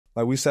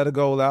Like, we set a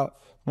goal out.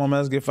 Come on, man,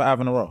 let's get 5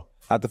 in a row.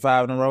 After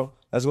 5 in a row,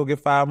 let's go get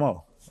 5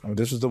 more. I mean,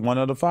 this was the one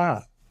of the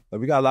 5.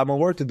 Like, we got a lot more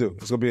work to do.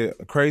 It's going to be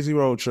a crazy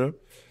road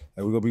trip.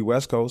 Like, we're going to be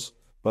West Coast.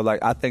 But,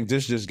 like, I think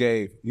this just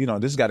gave,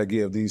 this got to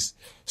give these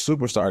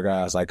superstar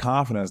guys, like,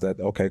 confidence that,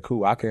 okay,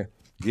 cool, I can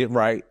get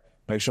right,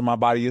 make sure my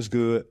body is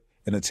good,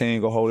 and the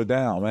team go hold it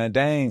down. Man,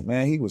 Dame,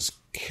 man, he was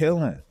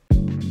killing.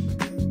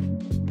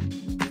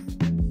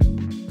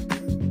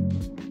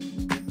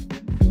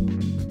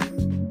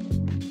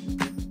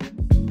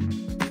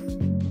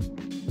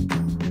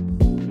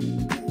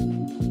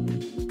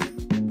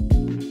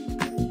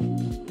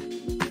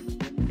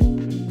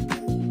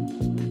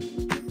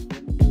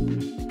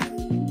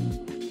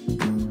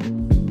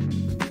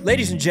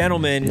 Ladies and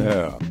gentlemen,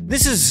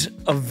 This is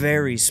a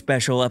very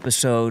special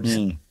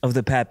episode of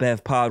the Pat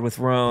Bev Pod with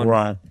Rone.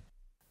 Right.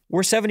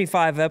 We're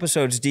 75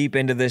 episodes deep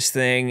into this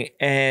thing,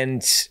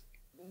 and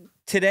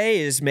today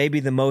is maybe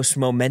the most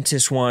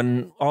momentous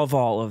one of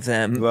all of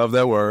them. Love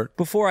that word.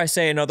 Before I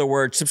say another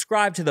word,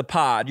 subscribe to the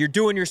pod. You're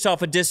doing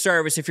yourself a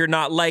disservice if you're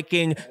not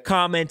liking,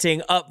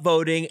 commenting,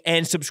 upvoting,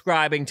 and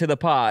subscribing to the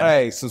pod.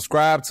 Hey,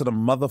 subscribe to the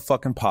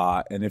motherfucking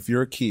pod. And if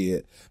you're a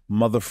kid,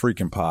 mother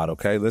freaking pod,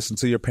 okay? Listen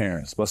to your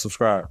parents, but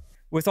subscribe.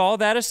 With all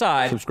that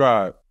aside,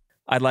 subscribe.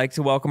 I'd like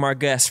to welcome our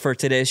guest for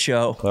today's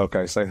show.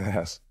 Okay, say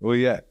that. Where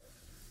you at?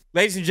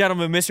 Ladies and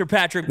gentlemen, Mr.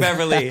 Patrick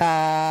Beverly.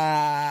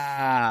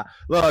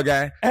 Look,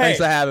 gang. Thanks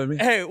for having me.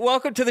 Hey,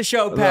 welcome to the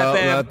show, Pat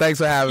Bev. Thanks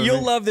for having me.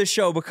 You'll love this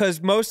show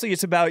because mostly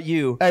it's about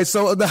you. Hey,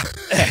 so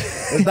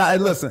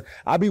listen,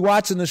 I be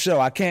watching the show.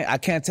 I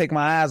can't take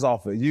my eyes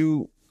off it.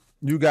 You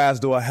guys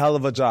do a hell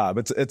of a job.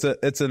 It's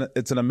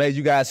an amazing.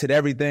 You guys hit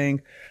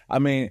everything. I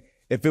mean,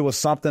 if it was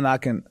something I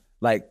can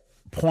like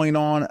point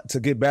on to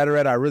get better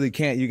at, I really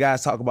can't. You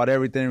guys talk about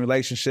everything,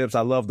 relationships.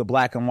 I love the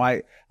black and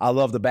white. I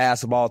love the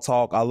basketball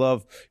talk. I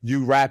love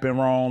you rapping,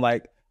 Rone.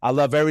 Like, I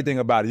love everything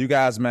about it. You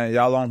guys, man,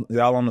 y'all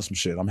on some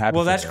shit. I'm happy.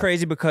 Well, that's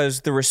crazy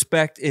because the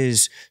respect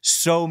is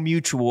so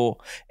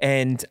mutual,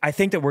 and I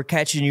think that we're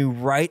catching you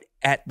right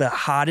at the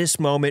hottest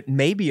moment,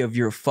 maybe of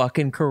your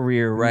fucking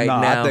career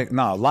now. I think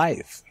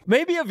life.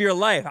 Maybe of your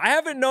life. I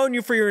haven't known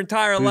you for your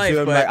entire life,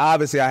 but like,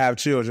 obviously I have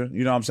children.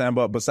 You know what I'm saying?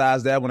 But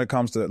besides that, when it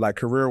comes to like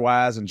career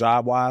wise and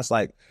job wise,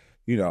 like,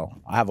 I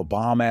have a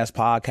bomb ass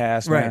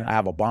podcast, man. I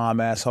have a bomb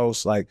ass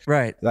host.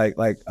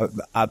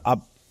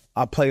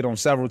 I played on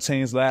several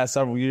teams last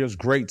several years,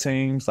 great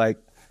teams. Like,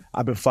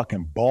 I've been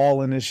fucking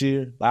balling this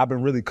year. Like, I've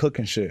been really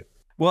cooking shit.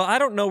 Well, I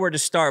don't know where to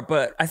start,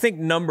 but I think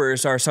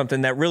numbers are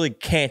something that really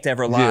can't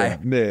ever lie.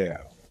 Yeah.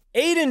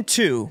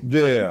 8-2.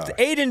 Yeah.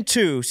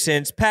 8-2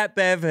 since Pat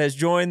Bev has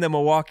joined the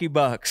Milwaukee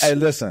Bucks. Hey,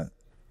 listen.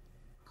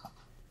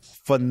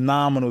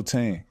 Phenomenal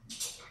team.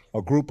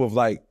 A group of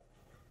want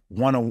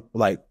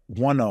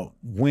to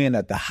win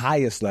at the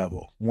highest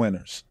level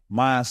winners.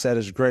 Mindset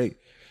is great.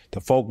 The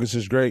focus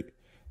is great.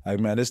 Like,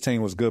 man, this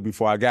team was good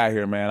before I got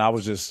here, man. I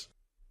was just,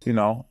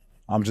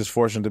 I'm just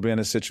fortunate to be in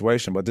this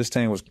situation. But this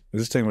team was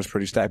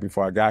pretty stacked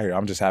before I got here.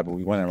 I'm just happy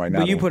we winning right now.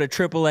 But you put a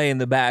AAA in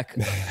the back,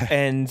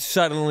 and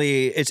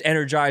suddenly it's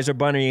Energizer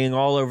bunnying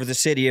all over the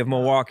city of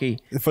Milwaukee.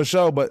 For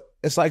sure, but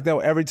it's like that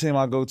with every team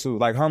I go to,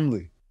 like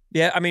humbly.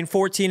 Yeah, I mean,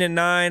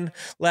 14-9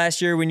 last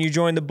year when you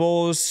joined the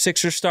Bulls.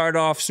 Sixers start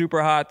off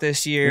super hot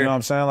this year. You know what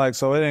I'm saying? Like,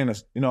 so it ain't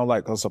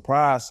a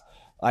surprise.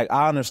 Like,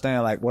 I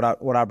understand like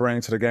what I bring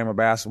to the game of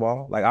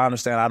basketball. Like, I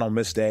understand I don't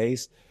miss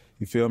days.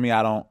 You feel me?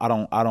 I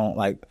don't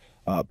like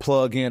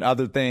plug in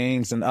other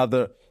things and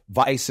other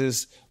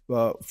vices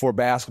for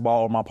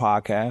basketball on my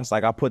podcast.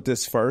 Like, I put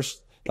this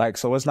first. Like,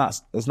 so it's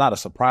not a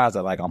surprise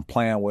that like I'm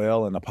playing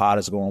well and the pod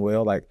is going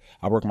well. Like,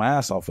 I work my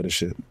ass off for this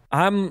shit.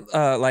 I'm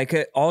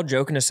all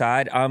joking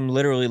aside, I'm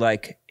literally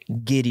like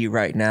giddy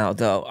right now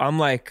though. I'm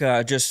like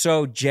just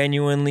so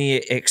genuinely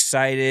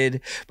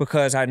excited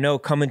because I know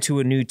coming to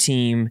a new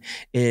team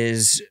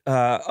is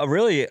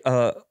really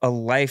a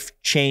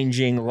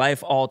life-changing,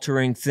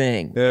 life-altering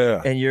thing. Yeah.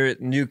 And you're a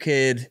new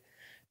kid,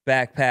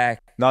 backpack.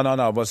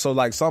 No. But so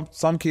like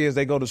some kids,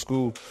 they go to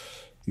school,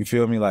 you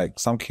feel me? Like,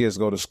 some kids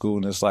go to school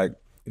and it's like,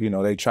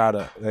 they try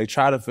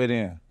to fit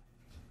in.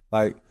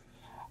 Like,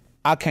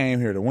 I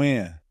came here to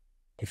win.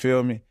 You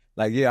feel me?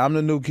 Like, yeah, I'm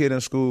the new kid in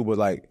school, but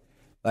like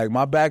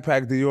my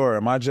backpack Dior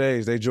and my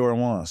J's, they Jordan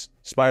 1s,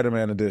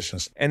 Spider-Man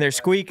editions. And they're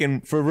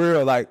squeaking. For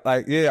real, like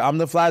yeah, I'm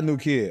the fly new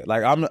kid.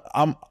 Like,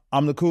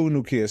 I'm the cool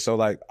new kid. So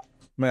like,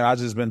 man, I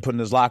just been putting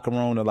this locker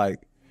room to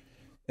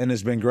and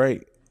it's been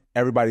great.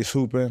 Everybody's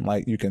hooping.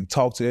 Like, you can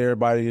talk to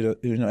everybody.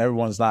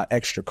 Everyone's not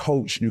extra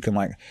coach. You can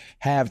like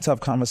have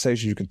tough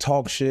conversations. You can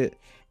talk shit.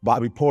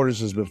 Bobby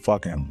Portis has been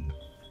fucking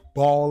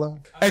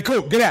balling. Hey,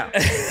 cool, get out.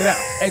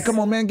 Hey, come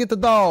on, man, get the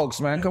dogs,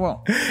 man. Come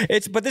on.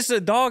 But this is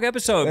a dog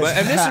episode,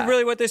 and this is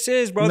really what this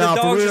is, bro. The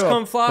dogs just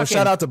come flocking. But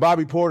shout out to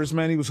Bobby Portis,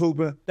 man. He was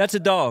hooping. That's a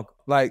dog.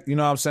 Like, you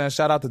know what I'm saying?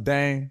 Shout out to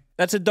Dame.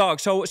 That's a dog.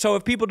 So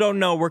if people don't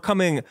know, we're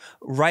coming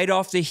right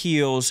off the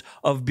heels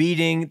of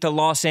beating the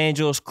Los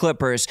Angeles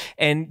Clippers.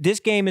 And this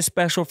game is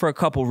special for a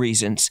couple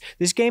reasons.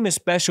 This game is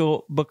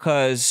special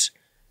because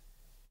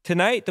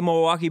Tonight, the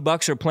Milwaukee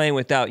Bucks are playing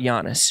without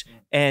Giannis,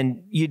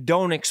 and you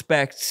don't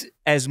expect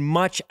as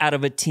much out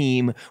of a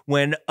team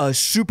when a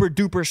super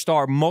duper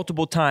star,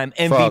 multiple time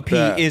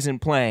MVP isn't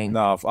playing.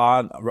 No,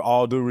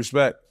 all due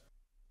respect,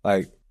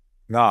 like,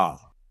 nah.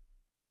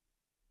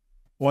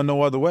 Wasn't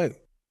no other way.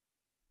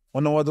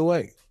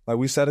 Like,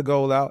 we set a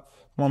goal out.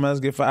 Come on, man, let's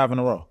get 5 in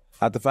a row.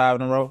 After 5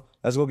 in a row,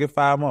 let's go get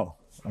 5 more.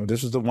 I mean,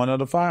 this was the one of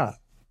the 5.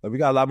 Like, we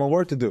got a lot more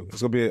work to do.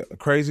 It's gonna be a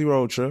crazy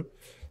road trip,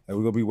 and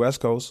we're gonna be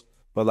West Coast.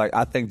 But, like,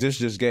 I think this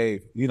just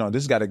gave,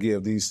 this got to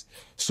give these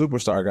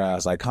superstar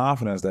guys, like,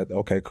 confidence that,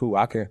 okay, cool,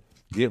 I can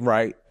get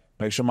right,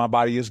 make sure my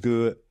body is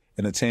good,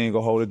 and the team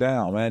go hold it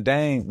down. Man,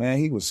 Dame, man,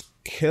 he was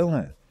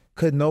killing.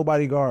 Couldn't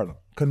nobody guard him.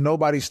 Couldn't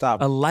nobody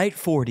stop him. A light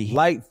 40.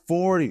 Light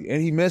 40.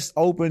 And he missed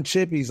open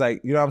chippies.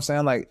 Like, you know what I'm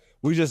saying? Like,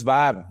 we just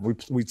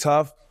vibing. We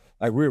tough.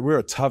 Like, we're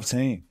a tough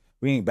team.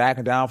 We ain't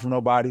backing down from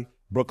nobody.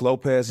 Brooke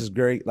Lopez is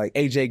great. Like,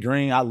 AJ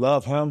Green, I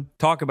love him.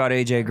 Talk about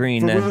AJ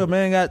Green, For then. real,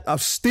 man, got a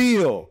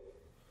steal.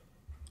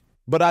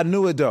 But I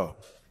knew it, though.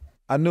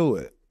 I knew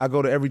it. I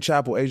go to every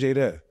chapel, AJ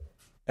there.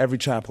 Every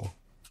chapel.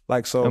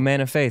 Like, so. A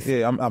man of faith.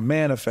 Yeah, I'm a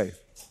man of faith.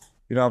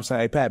 You know what I'm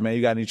saying? Hey, Pat, man,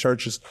 you got any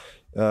churches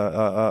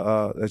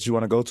that you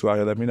want to go to out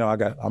here? Let me know.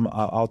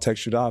 I'll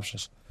text you the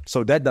options.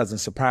 So that doesn't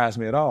surprise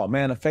me at all.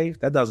 Man of faith,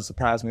 that doesn't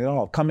surprise me at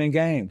all. Come in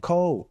game,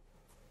 cold.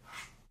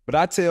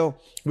 But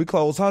we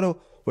close huddle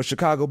with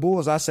Chicago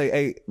Bulls. I say,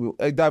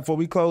 hey, Doc, before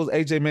we close,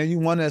 AJ, man, you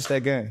won us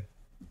that game.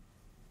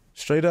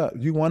 Straight up,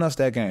 you won us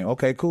that game.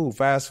 Okay, cool.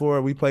 Fast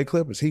forward, we play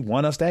Clippers. He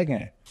won us that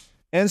game.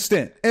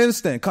 Instant.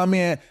 Come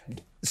in,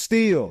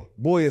 steal.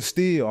 Boy, it's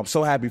steal. I'm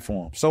so happy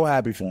for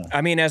him.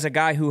 I mean, as a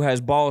guy who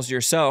has balls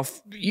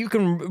yourself,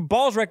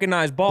 balls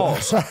recognize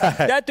balls. Right.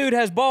 That dude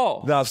has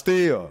balls. No,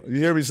 steal. You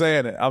hear me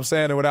saying it? I'm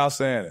saying it without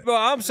saying it. Bro,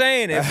 I'm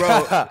saying it,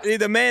 bro. He's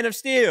the man of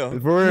steel.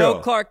 For real. No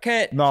Clark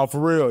Kent. No, for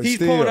real. He's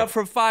pulling up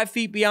from 5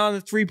 feet beyond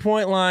the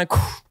 3-point line.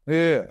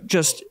 Yeah.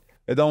 Just...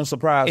 It don't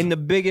surprise me. In the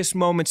biggest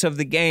moments of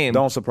the game.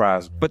 Don't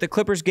surprise me. But the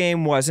Clippers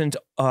game wasn't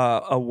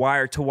a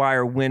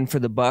wire-to-wire win for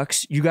the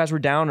Bucks. You guys were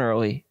down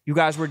early. You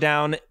guys were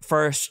down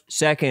first,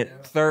 second,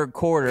 third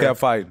quarter. Kept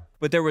fighting.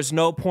 But there was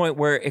no point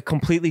where it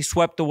completely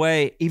swept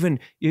away. Even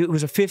it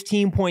was a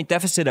 15-point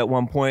deficit at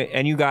one point,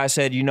 and you guys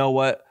said, you know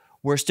what?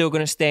 We're still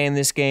going to stay in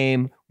this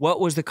game. What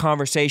was the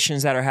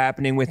conversations that are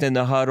happening within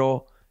the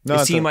huddle?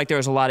 Nothing. It seemed like there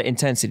was a lot of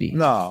intensity.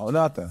 No,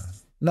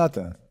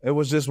 nothing. It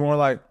was just more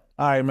like,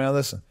 all right, man,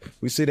 listen.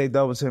 We see they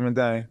double team and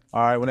Dame.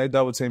 All right, when they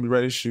double team, be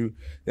ready to shoot.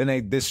 Then they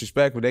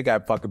disrespect me. They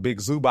got fucking big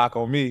Zubac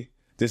on me,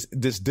 this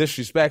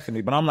disrespecting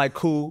me. But I'm like,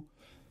 cool.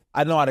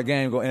 I know how the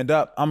game gonna end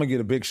up. I'm gonna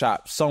get a big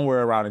shot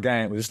somewhere around the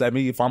game. Just let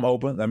me, if I'm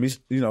open, let me,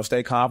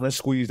 stay confident,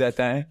 squeeze that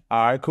thing.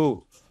 All right,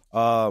 cool.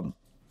 So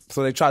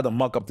they tried to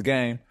muck up the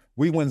game.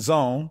 We went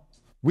zone.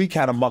 We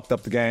kind of mucked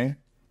up the game.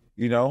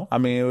 I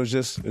mean, it was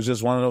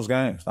just one of those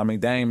games. I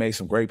mean, Dame made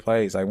some great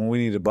plays. Like when we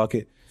needed a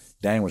bucket,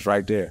 Dame was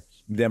right there.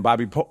 Then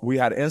we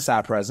had an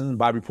inside presence, and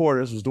Bobby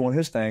Portis was doing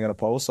his thing in the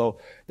post.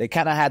 So they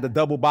kind of had the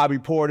double Bobby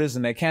Portis,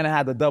 and they kind of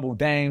had the double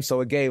Dame. So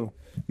it gave,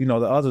 the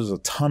others a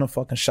ton of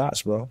fucking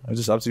shots, bro. It's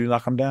just up to you to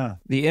knock them down.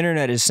 The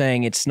internet is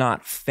saying it's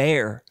not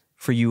fair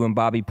for you and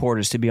Bobby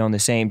Portis to be on the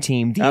same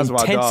team.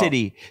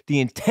 The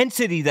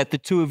intensity that the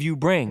two of you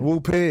bring. Woo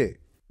pig.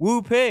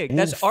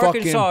 That's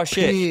Arkansas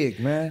shit. Pig,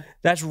 man.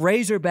 That's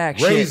Razorback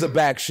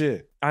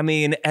shit. I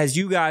mean, as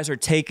you guys are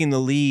taking the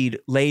lead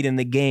late in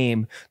the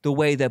game, the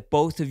way that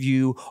both of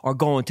you are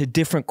going to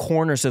different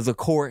corners of the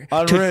court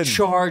to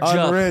charge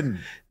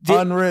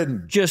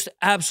Unwritten. Just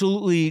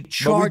absolutely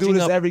charging up. But we do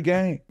this every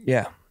game.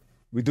 Yeah.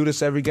 We do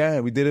this every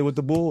game. We did it with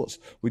the Bulls.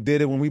 We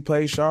did it when we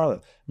played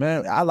Charlotte.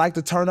 Man, I like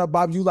to turn up,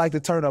 Bob. You like to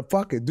turn up.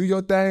 Fuck it. Do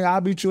your thing.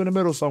 I'll beat you in the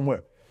middle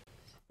somewhere.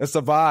 It's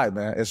a vibe,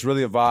 man. It's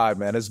really a vibe,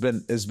 man. It's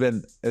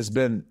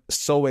been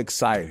so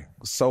exciting,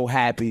 so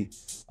happy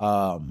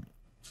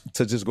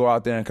to just go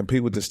out there and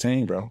compete with this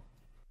team, bro.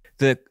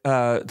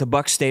 The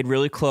Bucks stayed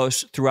really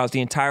close throughout the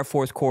entire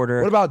fourth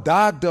quarter. What about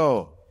Doc,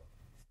 though?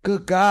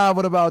 Good God,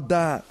 what about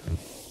Doc?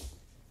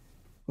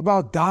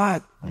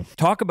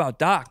 Talk about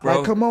Doc, bro.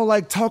 Like, come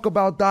on, talk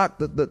about Doc.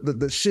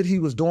 The shit he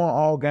was doing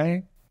all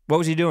game. What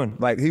was he doing?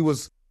 Like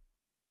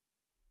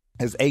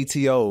his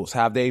ATOs,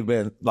 have they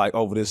been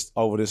over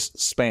this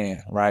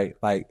span, right?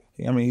 Like,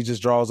 I mean, he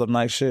just draws up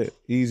nice shit,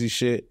 easy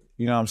shit.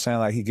 You know what I'm saying?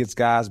 Like, he gets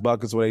guys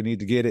buckets where they need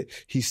to get it.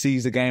 He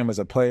sees the game as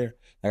a player.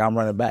 Like, I'm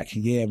running back.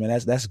 Yeah, man,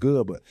 that's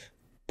good. But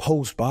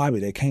post Bobby,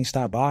 they can't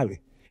stop Bobby.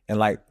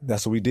 And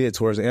that's what we did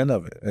towards the end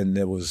of it. And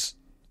it was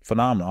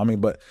phenomenal. I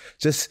mean, but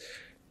just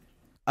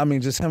him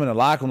in the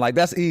locker room,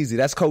 that's easy.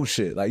 That's coach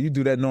shit. Like, you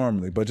do that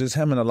normally. But just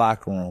him in the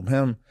locker room,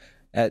 him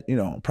at,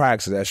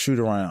 practice, at shoot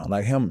around,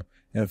 him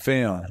in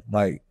film.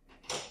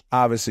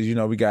 Obviously,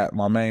 we got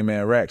my main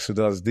man Rex who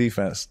does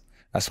defense.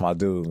 That's my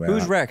dude, man.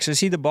 Who's Rex? Is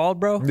he the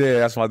bald bro? Yeah,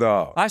 that's my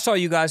dog. I saw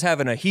you guys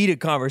having a heated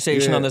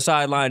conversation on the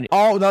sideline.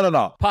 Oh,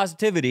 no.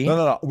 Positivity.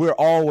 No. We're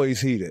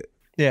always heated.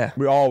 Yeah.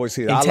 We're always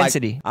heated.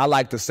 Intensity. I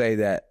like to say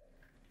that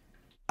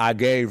I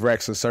gave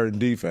Rex a certain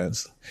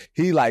defense.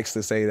 He likes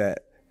to say that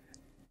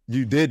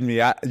you did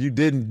me. You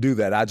didn't do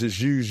that. I just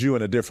used you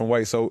in a different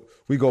way. So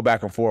we go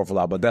back and forth a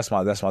lot, but that's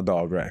my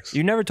dog, Rex.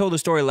 You never told the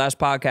story last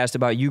podcast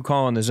about you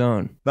calling the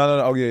zone. No.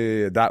 Oh,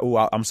 yeah. Doc,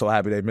 I'm so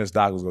happy they missed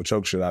Doc was going to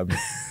choke shit out of me.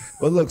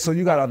 But look, so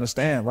you got to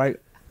understand, right?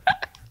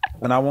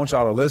 And I want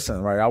y'all to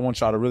listen, right? I want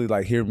y'all to really,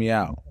 like, hear me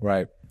out,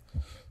 right?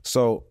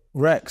 So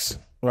Rex,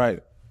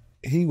 right,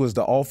 he was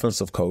the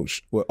offensive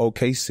coach with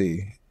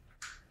OKC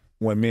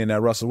when me and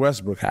that Russell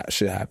Westbrook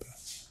shit happened,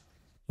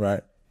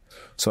 right?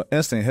 So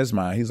instantly in his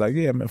mind, he's like,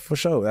 yeah, man, for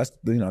sure. That's,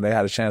 they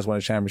had a chance to win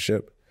a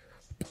championship.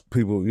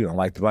 People,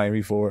 like to blame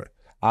me for it.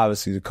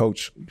 Obviously, the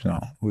coach,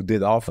 who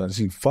did the offense,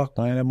 he fucked,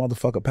 man, that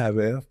motherfucker Pat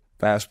Bev.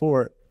 Fast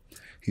forward,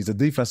 he's the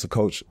defensive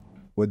coach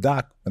with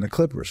Doc and the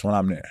Clippers when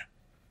I'm there.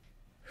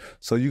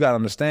 So you got to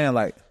understand,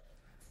 like,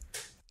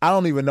 I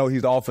don't even know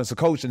he's the offensive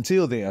coach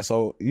until then.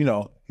 So,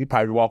 he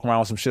probably walking around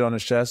with some shit on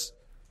his chest.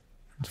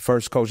 The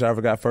first coach I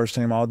ever got first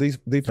team all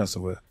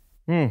defensive with.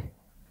 You know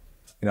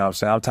what I'm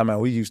saying? I'm talking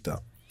about we used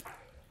to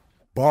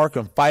bark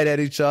and fight at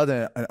each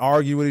other and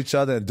argue with each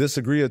other and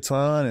disagree a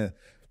ton. And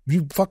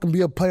you fucking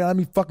be a player, let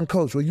me fucking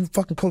coach. Well, you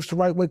fucking coach the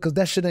right way because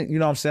that shit ain't, you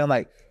know what I'm saying?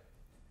 Like,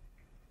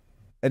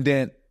 and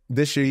then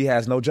this year he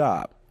has no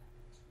job.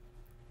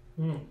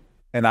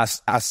 And I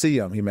see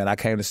him. Man, I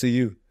came to see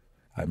you.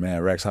 Like,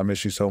 man, Rex, I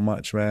miss you so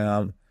much,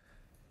 man.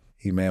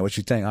 Man, what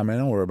you think? Man,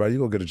 don't worry about it. You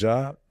go get a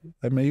job.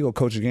 Like, man, you go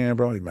coach again,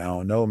 bro. Man, I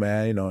don't know,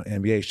 man.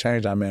 NBA's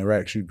changed. Man,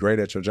 Rex, you great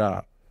at your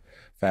job.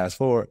 Fast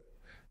forward,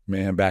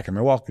 man, back in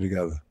Milwaukee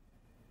together.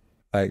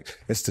 Like,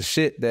 it's the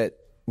shit that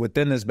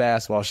within this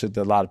basketball shit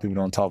that a lot of people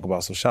don't talk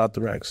about. So shout out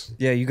to Rex.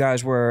 Yeah, you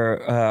guys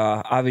were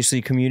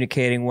obviously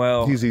communicating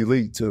well. He's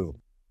elite, too.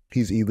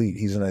 He's elite.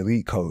 He's an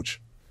elite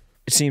coach.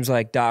 It seems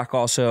like Doc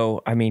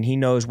also, he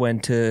knows when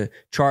to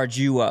charge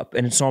you up,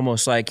 and it's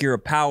almost like you're a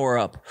power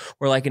up.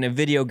 Or like in a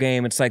video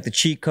game, it's like the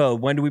cheat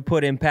code. When do we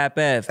put in Pat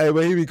Bev? Hey,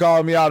 but he be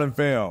calling me out in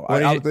film.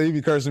 He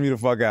be cursing me the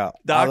fuck out.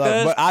 Doc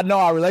does? But I know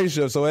our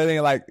relationship, so it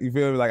ain't like, you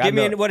feel me? Like,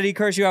 what did he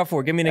curse you out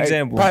for? Give me an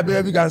example. Pat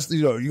Bev, you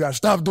gotta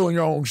stop doing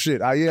your own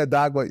shit. Yeah,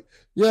 Doc, but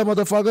yeah,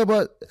 motherfucker,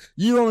 but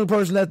you the only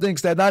person that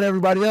thinks that, not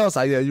everybody else.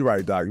 Yeah, you're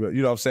right, Doc. You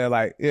know what I'm saying?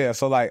 Like, yeah,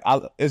 so like,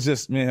 it's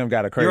just me and him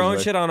got a crazy. Your own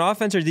shit on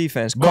offense or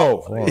defense?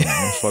 Both. Oh, man,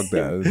 fuck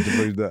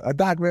that.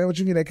 Doc, man, what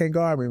you mean they can't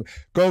guard me?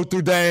 Go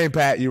through Dame,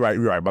 Pat. You're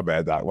right. My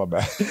bad, Doc. My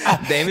bad.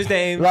 Dame is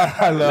Dame.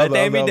 Let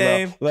Dame be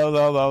Dame.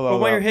 But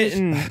when you're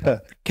hitting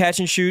catch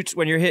and shoots,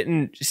 when you're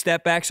hitting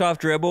step backs off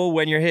dribble,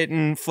 when you're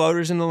hitting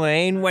floaters in the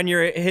lane, when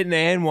you're hitting the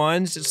and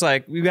ones, it's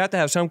like you have to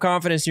have some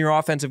confidence in your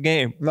offensive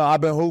game. No,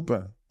 I've been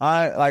hooping.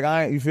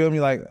 You feel me?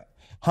 Like,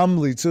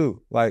 humbly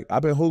too. Like,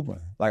 I've been hooping.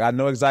 Like, I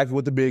know exactly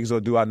what the bigs will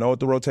do. I know what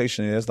the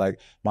rotation is.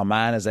 Like, my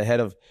mind is ahead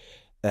of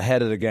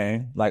the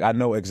game. Like, I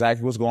know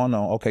exactly what's going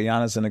on. Okay,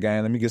 Giannis in the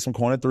game. Let me get some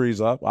corner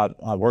threes up.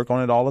 I work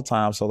on it all the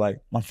time. So,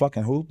 like, I'm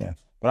fucking hooping.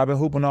 But I've been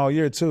hooping all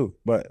year too.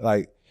 But,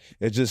 like,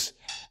 it just,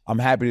 I'm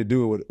happy to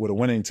do it with a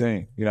winning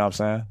team. You know what I'm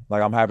saying?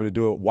 Like, I'm happy to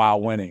do it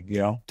while winning,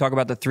 Talk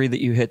about the three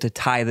that you hit to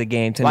tie the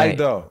game tonight. Like,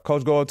 though,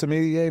 coach go up to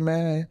me, hey,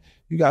 man,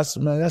 you got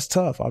some, man, that's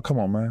tough. Oh, come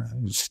on,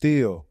 man.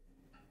 Steal.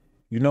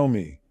 You know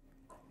me.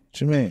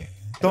 What you mean?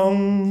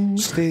 Dong.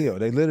 Steal.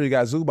 They literally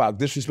got Zubac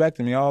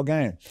disrespecting me all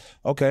game.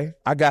 Okay,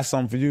 I got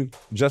something for you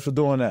just for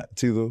doing that,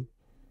 T-Lou.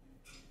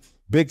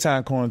 Big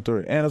time corner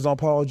three. And it's on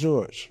Paul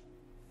George.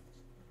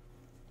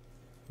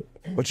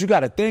 But you got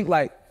to think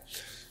like,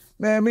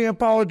 man, me and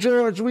Paul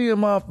George, we in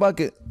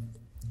motherfucking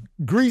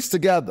Greece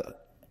together.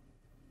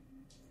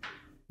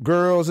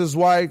 Girls, his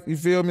wife, you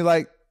feel me?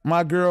 Like,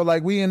 my girl,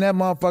 like, we in that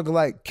motherfucker,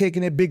 like,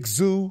 kicking it, Big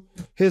Zoo,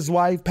 his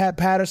wife, Pat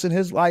Patterson,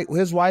 his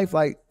wife,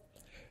 like,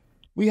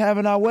 we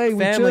having our way. We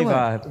family chilling.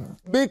 Vibe.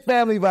 Big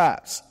family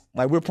vibes.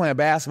 Like, we're playing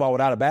basketball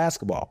without a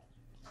basketball.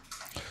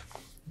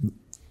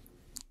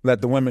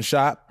 Let the women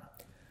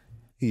shop.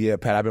 Yeah,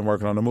 Pat, I've been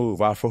working on the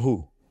move. Out for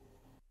who?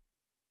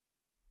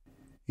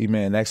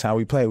 Man, next time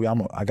we play,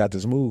 I got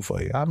this move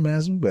for you.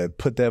 Man, you better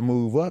put that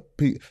move up.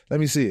 Let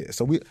me see it.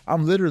 So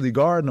I'm literally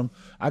guarding them.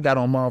 I got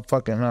on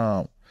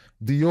motherfucking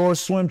Dior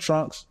swim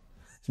trunks,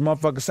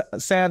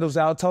 motherfucking sandals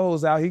out,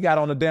 toes out. He got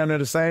on the damn near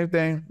the same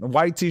thing, the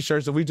white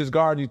t-shirts, and we just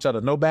guarding each other.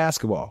 No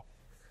basketball.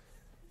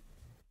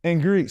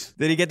 In Greece.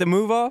 Did he get the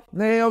move off?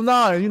 Hell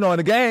no. In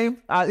the game.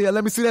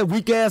 Let me see that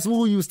weak ass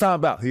move you was talking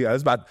about. Yeah,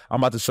 I'm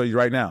about to show you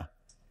right now.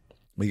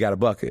 We got a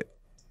bucket.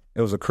 It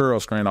was a curl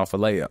screen off a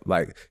layup.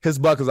 Like, his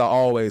buckets are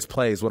always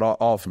plays with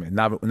off me,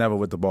 never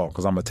with the ball,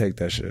 because I'm going to take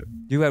that shit.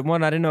 You had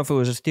one, I didn't know if it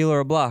was a steal or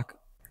a block.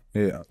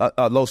 Yeah,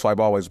 low swipe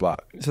always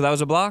block. So that was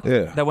a block?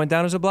 Yeah. That went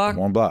down as a block?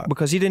 One block.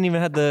 Because he didn't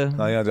even have the...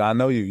 No, yeah, I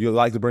know you. You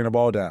like to bring the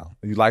ball down.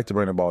 You like to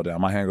bring the ball down.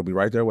 My hand will be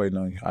right there waiting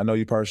on you. I know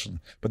you personally.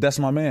 But that's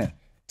my man.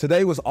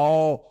 Today was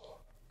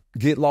all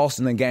get lost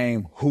in the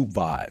game hoop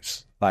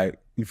vibes. Like,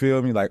 you feel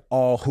me? Like,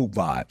 all hoop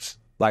vibes.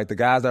 Like, the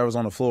guys that was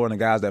on the floor and the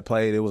guys that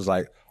played, it was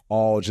like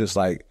all just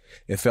like...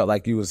 It felt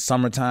like you was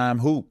summertime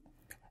hoop,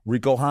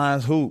 Rico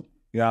Hines hoop.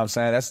 You know what I'm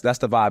saying? That's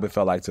the vibe it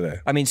felt like today.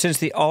 I mean, since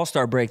the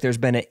All-Star break, there's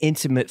been an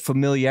intimate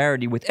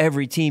familiarity with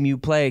every team you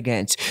play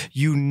against.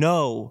 You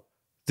know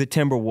the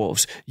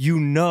Timberwolves. You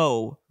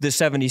know the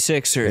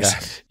 76ers. Yeah.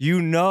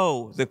 You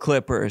know the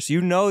Clippers.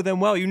 You know them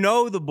well. You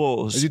know the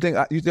Bulls.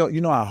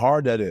 You know how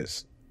hard that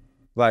is?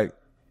 Like,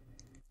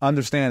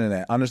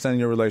 understanding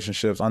your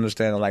relationships,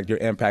 understanding like your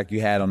impact you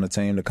had on the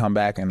team to come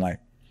back and like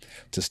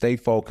to stay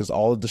focused,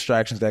 all the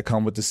distractions that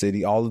come with the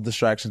city, all the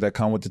distractions that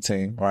come with the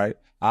team, right?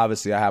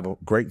 Obviously, I have a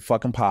great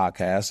fucking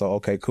podcast, so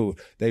okay, cool.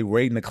 They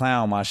rating the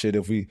clown my shit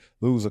if we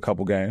lose a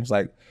couple games.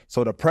 Like,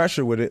 so the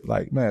pressure with it,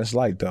 like, man, it's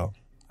light though.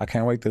 I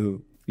can't wait to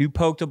hoop. You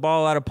poked the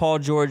ball out of Paul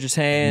George's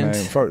hands.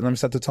 Man, first, let me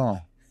set the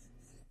tone.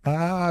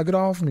 Get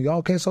off me.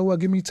 Okay, so what?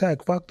 Give me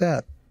tech. Fuck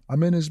that.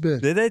 I'm in this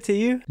bitch. Did they to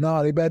you?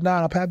 No, they bet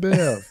not. I'm Pat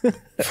Bev.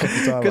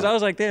 Because I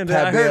was like, damn,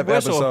 Pat I heard Bev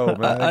whistle. episode,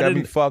 man. They got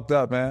me fucked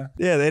up, man.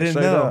 Yeah, they didn't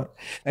Straight know. Up.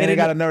 And they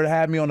got a nerve to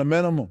have me on the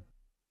minimum.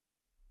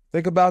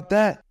 Think about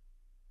that.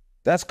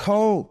 That's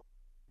cold.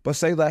 But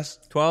say less.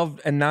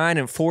 12 and 9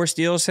 and 4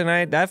 steals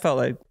tonight. That felt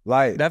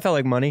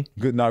like money.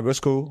 Good. No, it's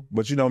cool.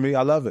 But you know me,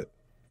 I love it.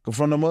 Come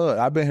from the mud.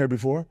 I've been here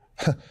before.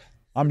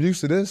 I'm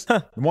used to this.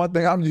 The one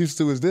thing I'm used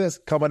to is this.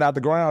 Coming out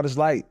the ground is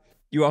light.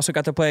 You also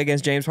got to play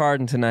against James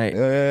Harden tonight.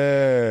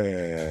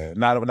 Yeah.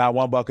 Not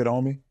one bucket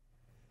on me.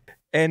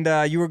 And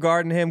you were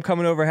guarding him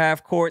coming over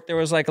half court. There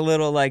was like a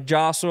little like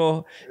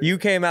jostle. You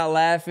came out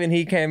laughing.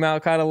 He came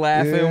out kind of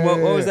laughing. Yeah. What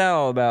was that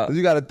all about?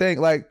 You got to think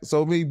like,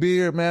 so me,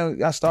 Beard,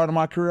 man, I started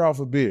my career off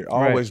with Beard.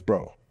 Always right.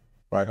 Bro.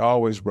 Right?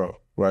 Always bro.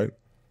 Right?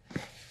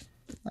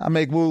 I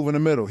make move in the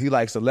middle. He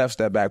likes the left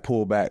step back,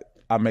 pull back.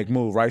 I make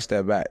move, right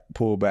step back,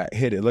 pull back,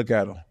 hit it. Look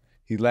at him.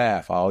 He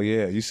laugh. Oh,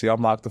 yeah. You see,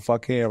 I'm locked the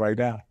fuck in right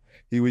now.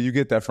 Where you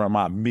get that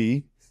from?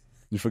 Me?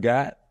 You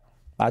forgot?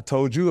 I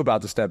told you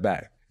about the step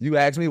back. You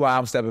asked me why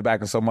I'm stepping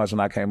back so much when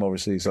I came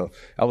overseas. So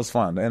that was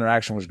fun. The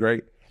interaction was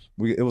great.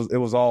 It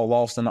was all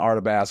lost in the art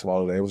of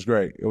basketball today. It was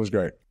great. It was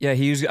great. Yeah,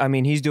 he's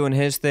doing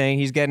his thing.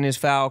 He's getting his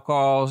foul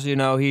calls. You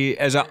know, he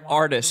as an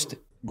artist.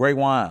 Great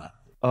wine.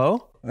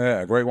 Oh?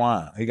 Yeah, great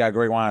wine. He got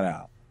great wine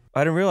out.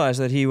 I didn't realize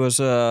that he was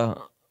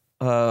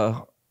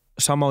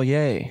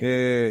sommelier.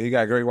 Yeah, he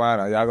got great wine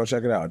out. Y'all go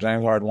check it out.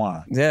 James Harden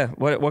wine. Yeah.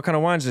 What kind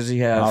of wines does he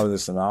have? Oh,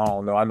 listen, I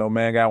don't know. I know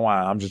man got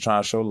wine. I'm just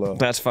trying to show love.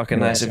 That's fucking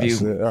nice of you.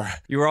 All right.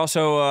 You were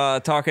also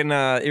talking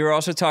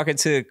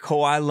to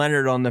Kawhi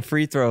Leonard on the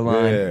free throw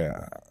line.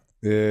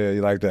 Yeah,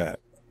 you like that.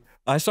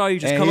 I saw you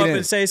just come up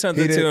and say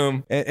something to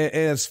him. And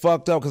it's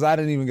fucked up because I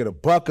didn't even get a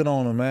bucket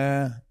on him,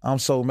 man. I'm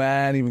so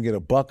mad I didn't even get a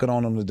bucket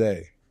on him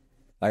today.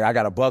 Like, I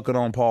got a bucket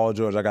on Paul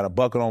George. I got a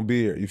bucket on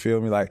Beard. You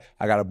feel me? Like,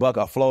 I got a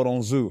bucket. I float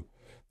on Zoo.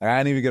 Like, I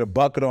didn't even get a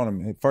bucket on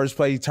him. First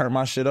play, he turned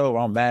my shit over.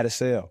 I'm mad as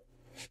hell.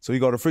 So he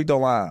go to free throw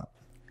line.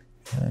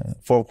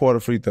 Fourth quarter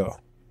free throw.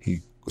 He,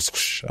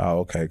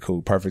 okay,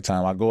 cool. Perfect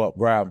time. I go up,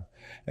 grab him.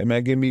 Hey,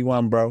 man, give me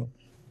one, bro.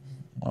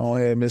 Go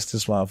ahead, miss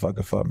this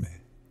motherfucker for me.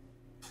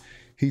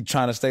 He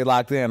trying to stay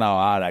locked in. Oh,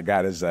 I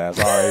got his ass.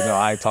 I already know.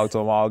 I ain't talked to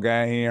him all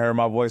game. He ain't heard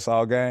my voice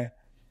all game.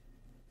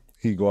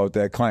 He go up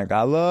that clank.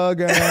 I love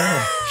game.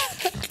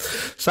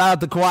 Shout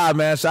out to Kawhi,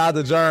 man. Shout out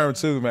to Germ,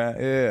 too, man.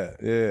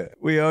 Yeah.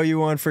 We owe you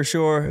one for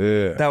sure.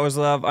 Yeah. That was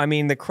love. I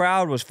mean, the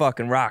crowd was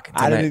fucking rocking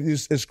tonight.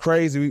 It's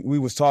crazy. We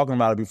was talking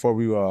about it before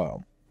we were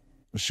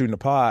shooting the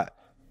pod.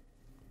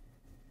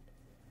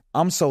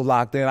 I'm so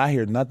locked in, I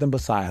hear nothing but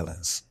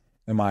silence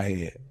in my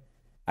head.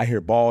 I hear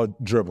ball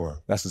dribbling.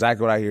 That's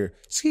exactly what I hear.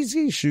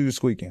 Shoes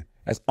squeaking.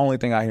 That's the only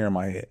thing I hear in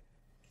my head.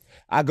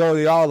 I go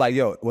to y'all like,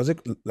 yo, was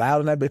it loud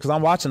in that bitch? Because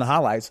I'm watching the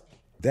highlights.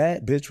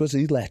 That bitch was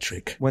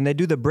electric. When they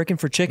do the bricking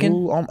for chicken?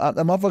 Ooh,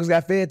 the motherfuckers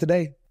got fed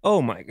today.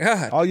 Oh, my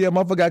God. Oh, yeah,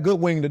 motherfucker got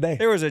good wing today.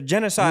 There was a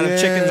genocide of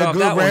chickens off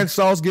that one. Good ranch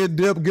sauce getting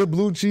dipped, good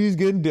blue cheese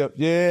getting dipped.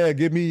 Yeah,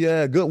 give me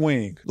good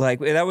wing. Like,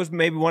 that was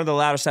maybe one of the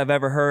loudest I've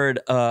ever heard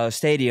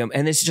stadium,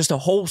 and it's just a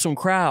wholesome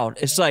crowd.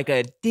 It's like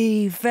a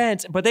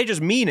defense, but they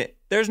just mean it.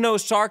 There's no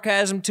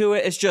sarcasm to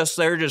it. It's just,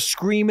 they're just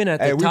screaming at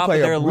the top of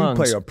their lungs.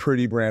 We play a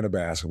pretty brand of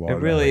basketball. It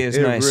really is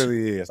nice. It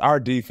really is. Our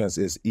defense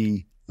is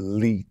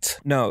elite.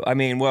 No, I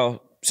mean,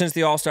 well, since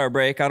the All-Star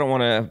break, I don't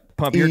want to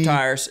pump your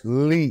tires.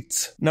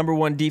 Elite. Number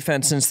one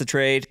defense since the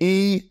trade.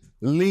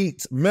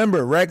 Elite.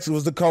 Remember, Rex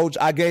was the coach.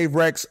 I gave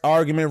Rex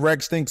argument.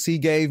 Rex thinks he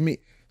gave me.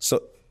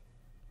 So,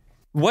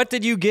 what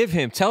did you give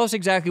him? Tell us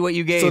exactly what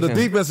you gave him. So the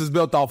defense is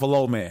built off a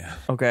low man.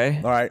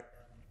 Okay. All right.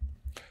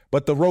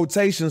 But the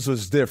rotations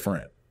was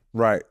different.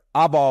 Right.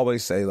 I've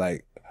always say,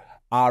 like,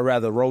 I'd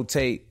rather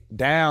rotate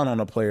down on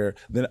a player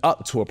than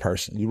up to a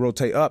person. You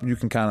rotate up, you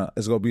can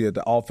it's going to be at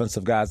the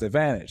offensive guy's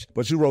advantage.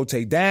 But you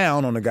rotate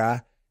down on a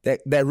guy,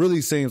 that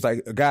really seems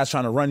like a guy's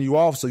trying to run you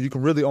off, so you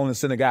can really only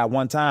send a guy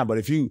one time. But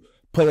if you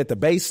play at the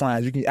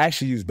baseline, you can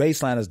actually use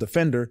baseline as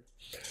defender,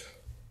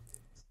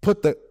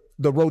 put the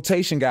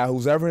rotation guy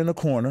who's ever in the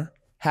corner,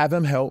 have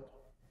him help,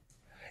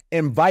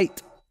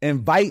 invite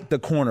the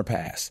corner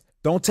pass.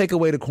 Don't take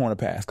away the corner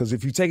pass, because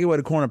if you take away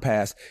the corner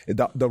pass,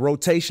 the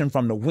rotation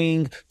from the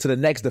wing to the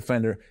next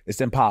defender,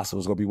 it's impossible.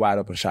 It's going to be wide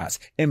open shots.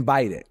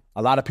 Invite it.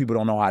 A lot of people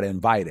don't know how to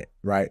invite it,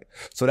 right?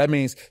 So that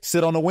means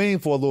sit on the wing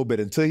for a little bit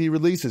until he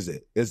releases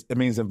it. It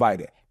means invite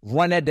it.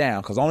 Run that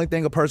down, because the only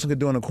thing a person can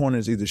do in the corner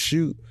is either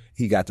shoot.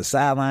 He got the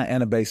sideline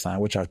and the baseline,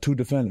 which are two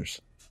defenders.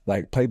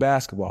 Like, play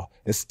basketball.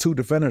 It's 2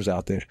 defenders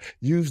out there.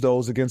 Use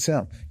those against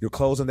him. You're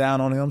closing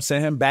down on him.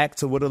 Send him back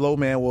to where the low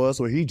man was,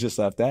 where he just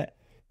left at.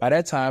 By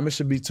that time, it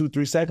should be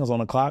 2-3 seconds on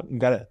the clock. You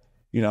got to,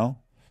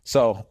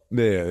 So,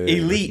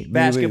 elite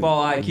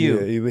basketball IQ.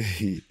 Yeah,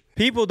 elite.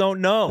 People don't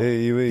know.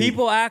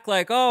 People act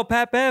like,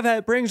 Pat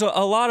Bev brings a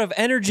lot of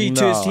energy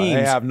to his teams.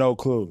 They have no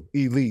clue.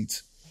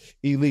 Elite.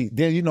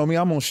 Then you know me,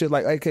 I'm on shit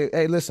like, okay,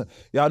 hey, listen,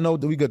 y'all know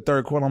that we get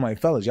third quarter. I'm like,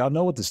 fellas, y'all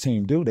know what this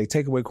team do. They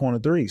take away corner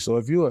 3. So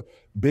if you're a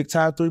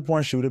big-time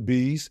 3-point shooter,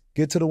 bees,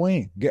 get to the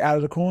wing. Get out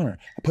of the corner.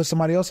 Put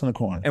somebody else in the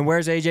corner. And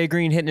where's A.J.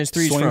 Green hitting his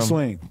threes from?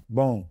 Swing,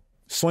 boom.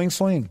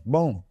 Swing,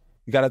 boom.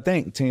 You got to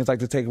think. Teams like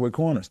to take away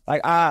corners.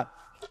 Like, I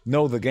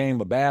know the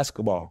game of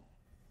basketball.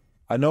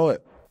 I know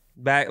it.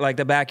 Like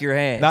the back of your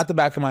hand. Not the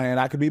back of my hand.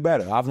 I could be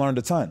better. I've learned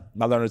a ton.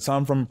 I learned a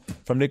ton from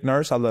Nick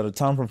Nurse. I learned a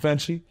ton from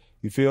Finchy.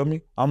 You feel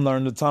me? I'm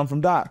learning a ton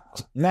from Doc.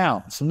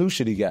 Now, some new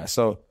shit he got.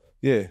 So,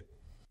 yeah.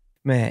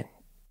 Man,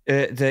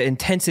 the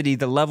intensity,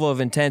 the level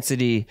of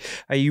intensity,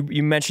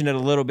 you mentioned it a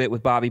little bit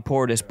with Bobby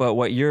Portis, but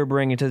what you're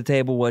bringing to the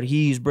table, what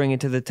he's bringing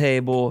to the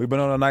table. We've been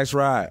on a nice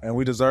ride, and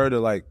we deserve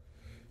to,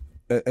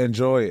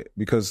 enjoy it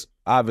because,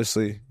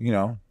 obviously,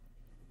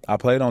 I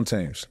played on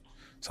teams.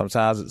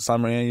 Sometimes at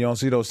summer end, you don't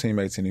see those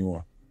teammates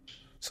anymore.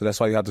 So that's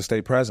why you have to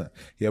stay present.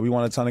 Yeah, we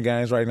won a ton of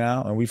games right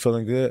now, and we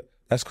feeling good.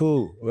 That's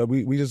cool.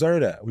 We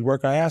deserve that. We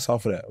work our ass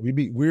off of that.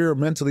 We're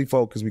mentally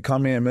focused. We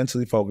come in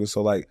mentally focused.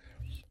 So,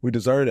 we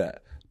deserve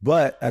that.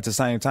 But at the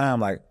same time,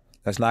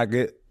 let's not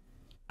get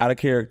out of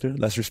character.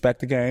 Let's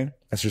respect the game.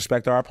 Let's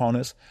respect our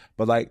opponents.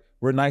 But,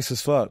 we're nice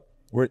as fuck.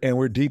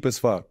 We're deep as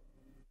fuck.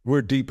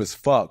 We're deep as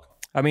fuck.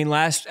 I mean,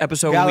 last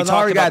episode when we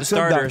talked about the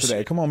starters.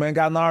 Today. Come on, man.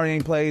 Gallinari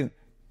ain't played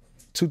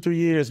 2-3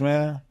 years,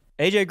 man.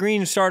 A.J.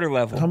 Green starter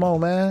level. Come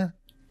on, man.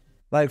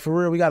 For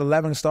real, we got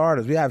 11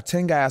 starters. We have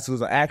 10 guys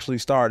who actually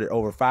started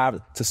over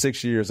 5 to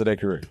 6 years of their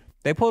career.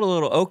 They pulled a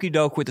little okey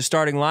doke with the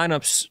starting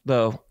lineups,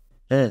 though.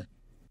 Yeah.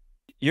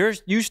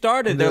 You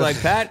started. They're like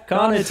Pat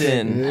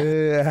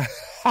Connaughton.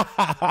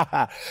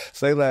 Yeah.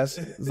 Say less.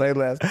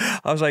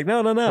 I was like,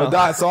 no. But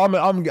Doc, so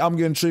I'm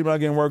getting treatment. I'm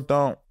getting worked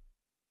on.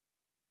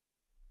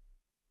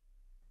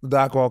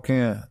 Doc walk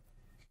in.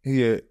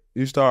 You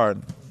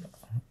starting.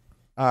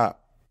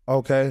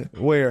 Okay.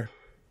 Where?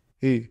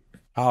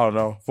 I don't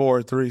know.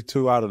 4, 3,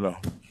 2, I don't know.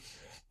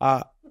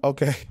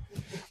 Okay.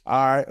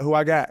 All right. Who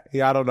I got?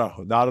 I don't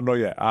know. I don't know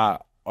yet.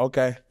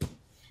 Okay.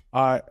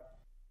 All right.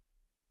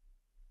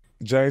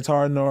 James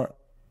Harden or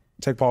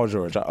take Paul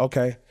George.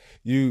 Okay.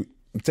 You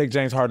take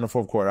James Harden in the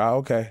fourth quarter.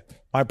 Okay.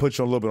 Might put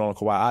you a little bit on the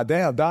Kawhi.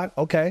 Damn, Doc.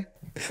 Okay.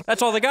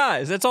 That's all the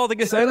guys.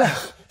 Say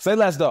less. Say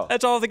less, though.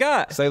 That's all the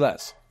guys. Say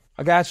less.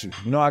 I got you.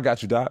 You know I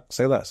got you, Doc.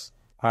 Say less.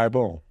 All right,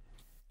 boom.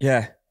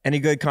 Yeah. Any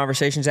good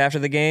conversations after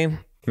the game?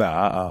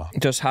 Nah,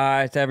 Just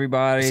hi to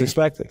everybody. It's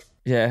expected.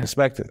 Yeah.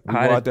 Expected. We go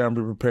out there and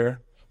be prepared.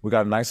 We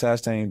got a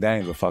nice-ass team.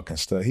 Dang's a fucking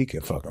stud. He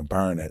can fucking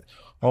burn it.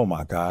 Oh,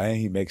 my God. And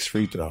he makes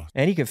free throws.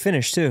 And he can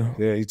finish, too.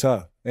 Yeah, he's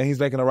tough. And he's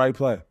making the right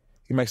play.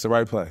 He makes the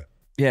right play.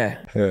 Yeah.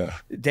 Yeah.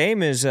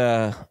 Dame is,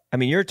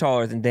 you're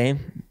taller than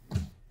Dame.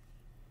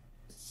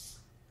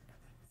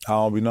 I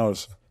don't be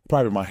noticing.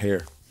 Probably my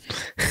hair.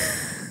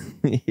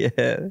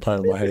 Yeah.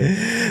 Probably my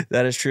hair.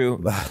 That is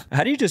true.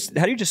 How do you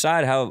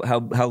decide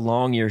how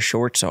long your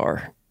shorts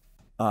are?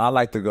 I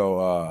like to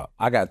go,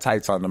 I got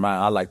tights on the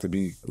mind. I like to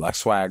be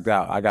swagged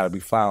out. I got to be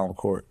fly on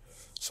court.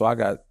 So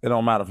it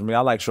don't matter for me. I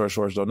like short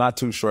shorts though. Not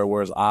too short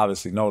where it's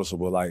obviously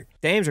noticeable.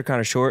 Dames are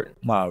kind of short.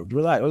 Nah,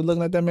 relax. Are you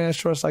looking at that man's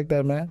shorts like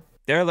that, man?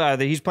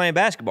 He's playing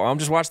basketball. I'm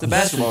just watching the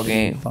basketball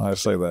game. All right,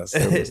 say that.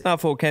 It's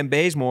not full Ken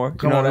Bazemore.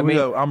 Come on, what I mean?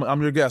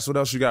 I'm your guest. What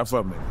else you got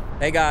for me?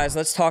 Hey guys,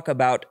 let's talk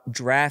about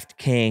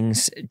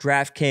DraftKings.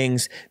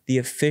 DraftKings, the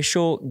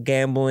official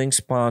gambling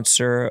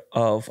sponsor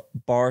of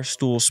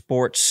Barstool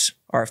Sports,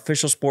 our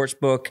official sports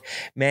book.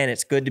 Man,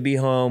 it's good to be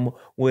home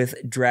with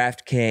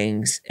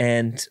DraftKings.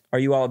 And are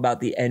you all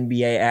about the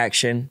NBA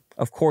action?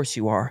 Of course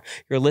you are.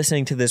 You're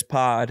listening to this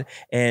pod,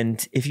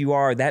 and if you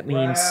are, that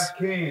means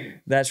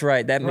DraftKings. That's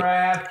right.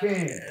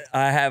 DraftKings.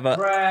 I have a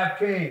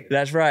DraftKings.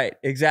 That's right.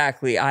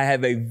 Exactly. I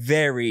have a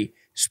very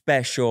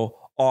special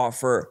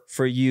offer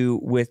for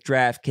you with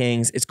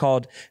DraftKings. It's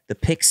called the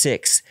Pick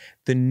Six,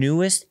 the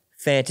newest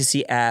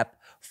fantasy app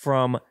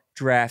from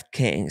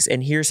DraftKings.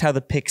 And here's how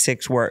the Pick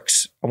Six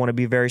works. I want to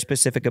be very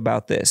specific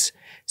about this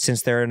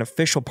since they're an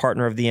official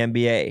partner of the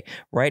NBA.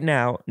 Right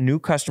now, new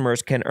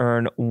customers can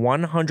earn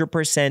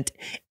 100%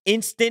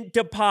 instant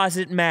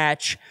deposit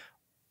match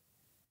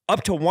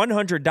up to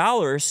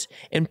 $100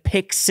 in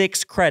Pick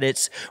Six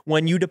credits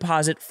when you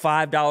deposit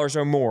 $5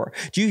 or more.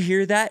 Do you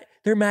hear that?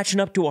 They're matching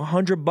up to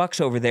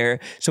 $100 over there.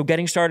 So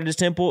getting started is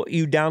simple.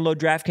 You download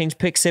DraftKings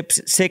Pick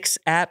Six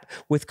app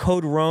with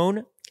code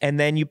Rone, and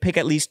then you pick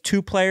at least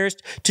 2 players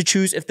to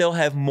choose if they'll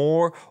have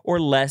more or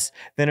less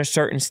than a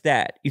certain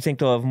stat. You think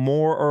they'll have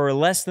more or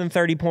less than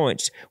 30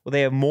 points? Will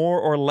they have more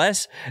or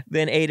less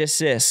than 8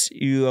 assists?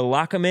 You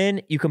lock them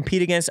in, you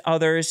compete against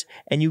others,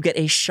 and you get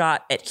a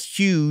shot at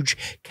huge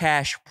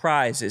cash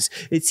prizes.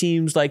 It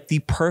seems like the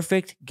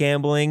perfect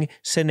gambling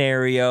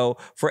scenario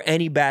for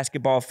any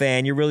basketball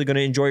fan. You're really going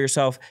to enjoy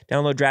yourself.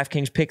 Download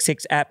DraftKings Pick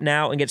 6 app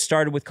now and get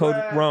started with code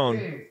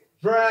Rone.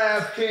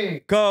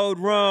 DraftKings. Code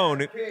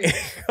Rone.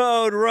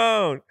 Code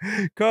Rone.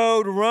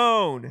 Code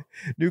Rone.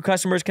 New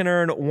customers can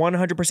earn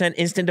 100%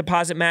 instant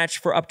deposit match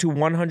for up to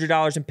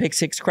 $100 in Pick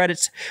 6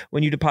 credits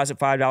when you deposit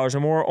 $5 or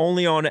more,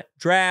 only on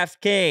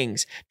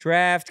DraftKings.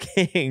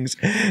 DraftKings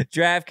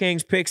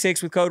Pick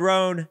 6 with code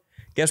Rone.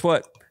 Guess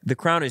what? The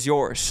crown is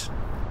yours.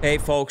 Hey,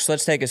 folks,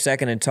 let's take a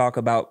second and talk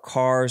about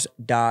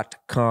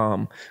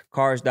Cars.com.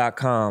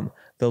 Cars.com,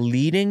 the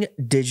leading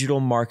digital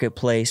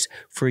marketplace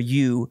for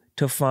you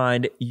to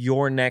find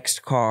your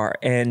next car.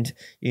 And,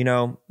 you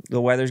know,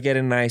 the weather's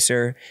getting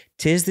nicer.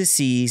 'Tis the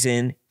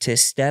season to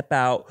step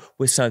out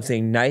with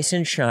something nice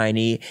and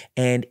shiny.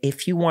 And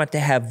if you want to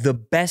have the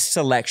best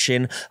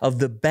selection of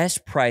the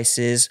best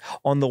prices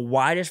on the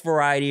widest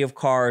variety of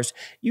cars,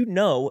 you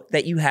know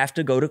that you have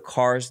to go to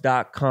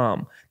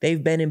Cars.com.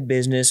 They've been in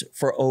business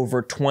for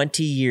over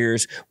 20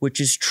 years, which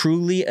is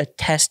truly a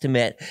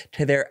testament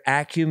to their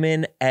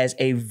acumen as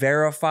a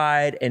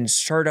verified and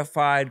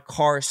certified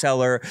car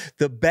seller,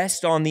 the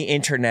best on the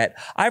internet.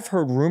 I've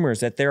heard rumors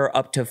that there are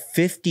up to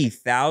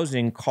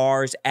 50,000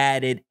 cars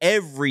added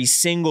every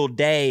single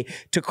day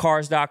to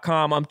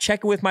Cars.com. I'm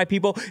checking with my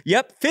people.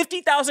 Yep,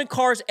 50,000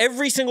 cars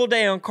every single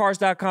day on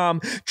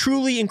Cars.com.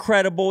 Truly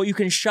incredible. You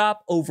can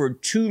shop over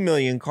 2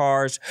 million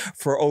cars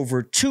for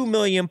over 2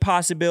 million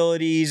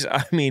possibilities.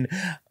 I mean,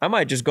 I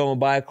might just go and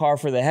buy a car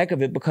for the heck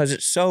of it because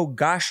it's so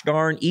gosh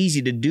darn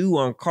easy to do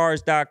on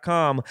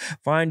Cars.com.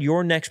 Find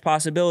your next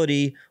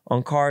possibility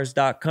on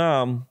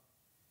Cars.com.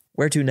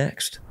 Where to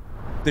next?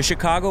 The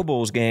Chicago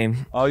Bulls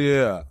game. Oh,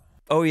 yeah.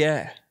 Oh,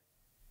 yeah.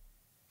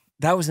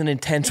 That was an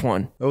intense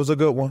one. That was a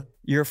good one.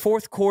 Your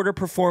fourth quarter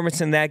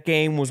performance in that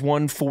game was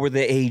one for the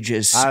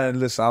ages. I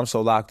didn't listen. I'm so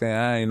locked in.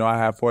 I didn't know I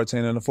had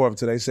 14 in the fourth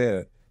until they said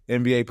it.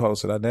 NBA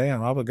posted.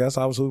 Damn, I would guess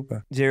I was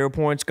hooping. 0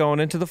 points going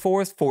into the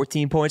fourth,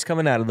 14 points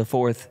coming out of the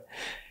fourth.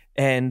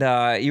 And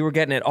you were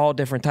getting it all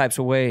different types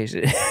of ways.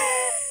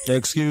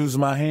 Excuse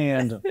my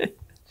hand.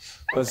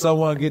 But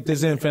someone get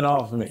this infant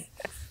off of me.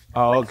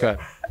 Oh, okay.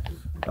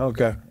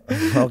 Okay.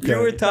 You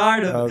were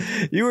tired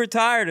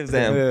of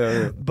them.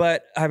 Yeah.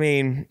 But I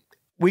mean,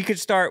 we could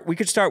start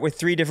with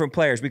 3 different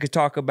players. We could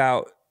talk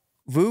about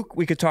Vuk,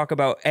 we could talk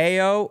about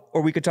AO,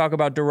 or we could talk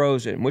about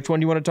DeRozan. Which one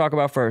do you want to talk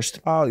about first?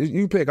 Oh,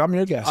 you pick. I'm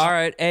your guest. All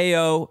right,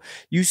 AO,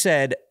 you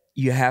said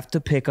you have to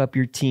pick up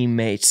your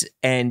teammates.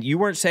 And you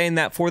weren't saying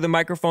that for the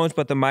microphones,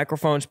 but the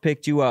microphones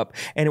picked you up.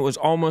 And it was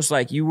almost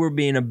like you were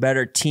being a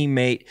better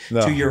teammate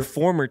to your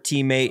former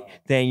teammate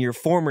than your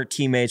former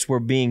teammates were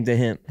being to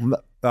him.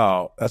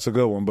 Oh, that's a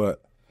good one,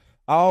 but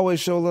I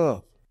always show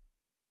love.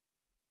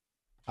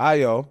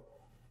 Ayo.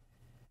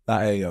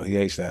 Not Ayo. He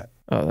hates that.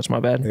 Oh, that's my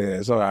bad. Yeah,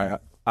 it's all right.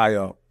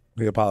 Ayo.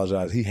 He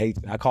apologized. He hates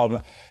it. I called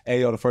him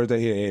Ayo the first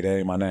day. Hey, that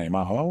ain't my name.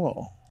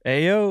 Ayo.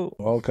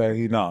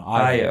 Okay,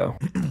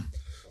 Ayo.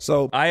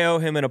 So I owe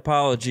him an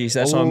apology. So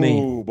that's on me.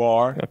 Ooh,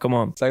 bar. Oh, come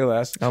on. Say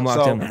less. I'm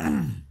locked in.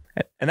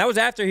 And that was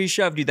after he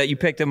shoved you that you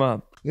picked him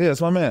up. Yeah,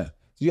 that's my man.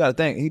 You got to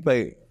think.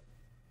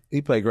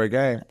 He played great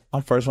game.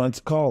 I'm first one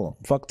to call him.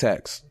 Fuck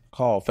text.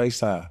 Call,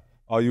 FaceTime.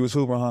 Oh, you was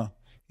hooping, huh?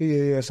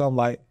 Yeah, something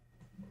like.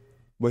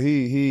 But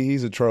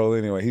he's a troll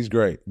anyway. He's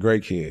great.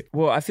 Great kid.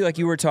 Well, I feel like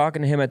you were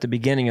talking to him at the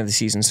beginning of the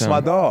season. It's my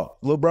dog.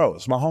 Little bro.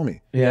 It's my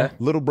homie. Yeah.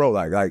 Little bro.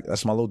 Like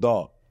that's my little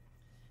dog.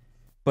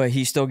 But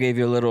he still gave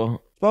you a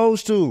little.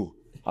 Supposed to.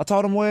 I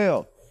taught him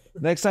well.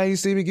 Next time you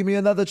see me, give me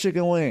another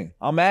chicken wing.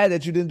 I'm mad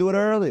that you didn't do it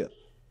earlier.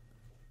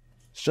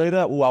 Straight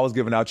up. Ooh, I was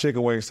giving out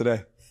chicken wings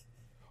today.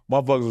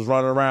 Motherfuckers was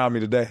running around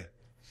me today.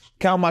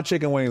 Count my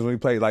chicken wings when we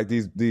play like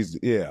these.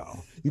 Yeah.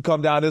 You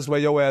come down this way,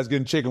 your ass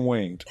getting chicken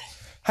winged.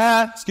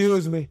 Hi,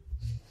 excuse me.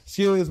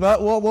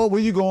 Where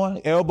you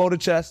going? Elbow to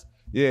chest.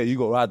 Yeah, you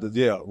go out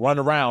run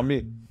around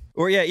me.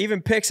 Or yeah,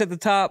 even picks at the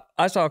top.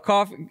 I saw a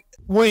coffee.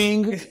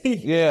 Wing.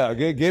 Yeah,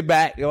 get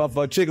back. If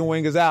a chicken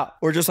wing is out.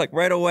 Or just like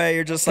right away,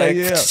 you're just like,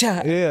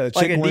 yeah,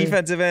 like a wing.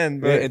 defensive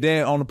end. Yeah, and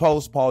then on the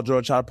post, Paul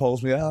George tried to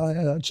post me. Oh,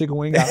 yeah, chicken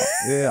wing out.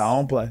 Yeah, I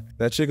don't play.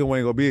 That chicken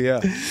wing will be,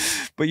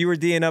 But you were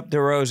D'ing up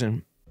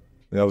DeRozan.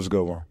 That was a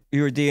good one.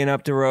 You were D'ing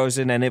up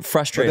DeRozan, and it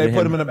frustrated him. But they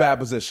put him in a bad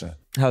position.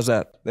 How's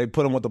that? They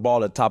put him with the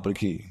ball at the top of the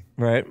key.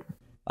 Right.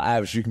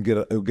 Average, you can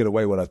get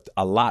away with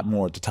a lot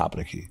more at the top of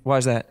the key. Why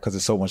is that? Because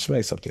there's so much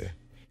space up there.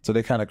 So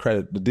they kind of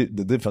credit the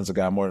defensive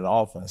guy more than the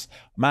offense.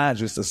 Mind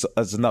you,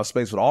 it's enough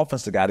space for the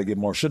offensive guy to get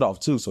more shit off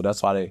too. So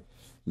that's why they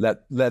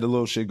let a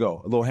little shit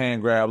go. A little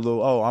hand grab,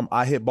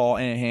 I hit ball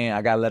in hand,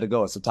 I got to let it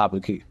go. It's the top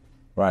of the key.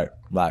 Right.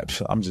 Like,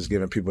 I'm just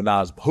giving people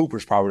knowledge.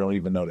 Hoopers probably don't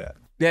even know that.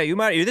 Yeah, you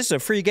might. This is a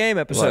free game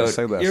episode.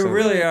 You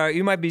really are.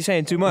 You might be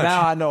saying too much.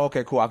 Now I know.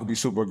 Okay, cool. I can be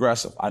super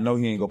aggressive. I know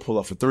he ain't gonna pull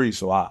up for 3,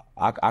 so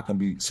I can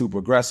be super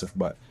aggressive.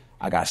 But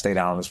I got to stay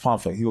down on this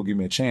pump fake. He will give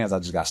me a chance. I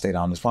just got to stay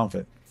down on this pump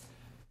fake.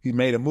 He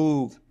made a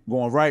move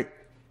going right.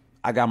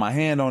 I got my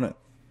hand on it.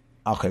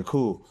 Okay,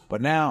 cool.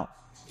 But now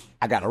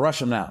I got to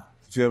rush him now.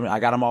 You feel me? I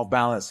got him off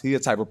balance. He a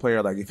type of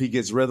player, like if he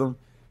gets rhythm,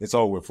 it's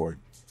over with for you.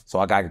 So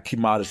I got to keep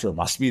him out of this rhythm.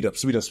 I speed up.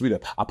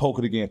 I poke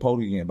it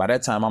again. By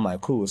that time, I'm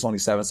like, cool, it's only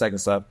 7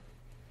 seconds up.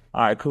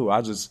 All right, cool.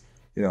 I just,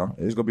 it's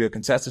going to be a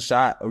contested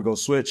shot. We go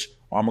switch,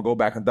 or I'm going to go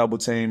back and double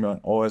team,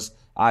 or it's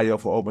Ayo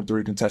for open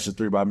three, contested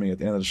three by me at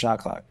the end of the shot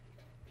clock.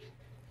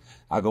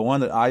 I go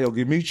under, Ayo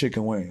give me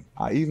chicken wing.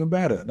 Even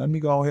better. Let me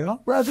go here.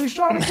 Bradley's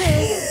trying to kill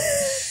him.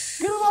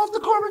 Get him off the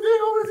court, reveal.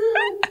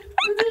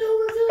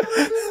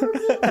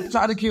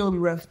 Trying to kill me,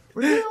 ref.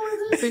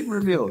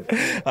 Reveal.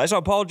 I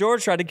saw Paul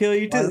George try to kill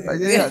you too.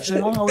 Yeah, I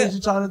don't know what you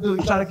trying to do.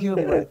 You trying to kill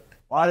me, ref.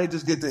 Why they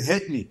just get to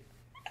hit me?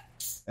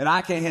 And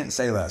I can't hit and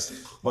say less.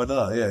 But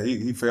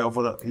he fell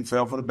for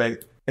the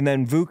bait. And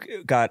then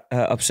Vuk got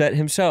upset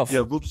himself. Yeah,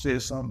 Vuk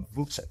said something.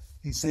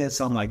 He said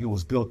something like it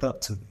was built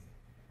up to me.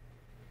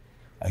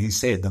 He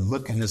said the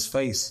look in his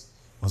face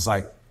was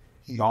like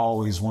he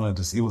always wanted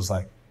to see. It was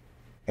like,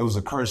 it was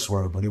a curse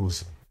word, but it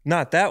was.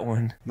 Not that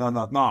one. No.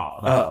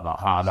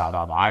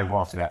 I ain't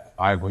walk to that.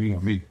 I ain't going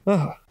to me.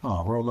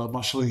 Roll up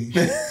my sleeve.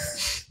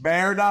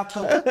 Bare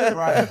knuckle.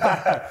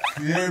 Right.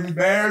 You hear me?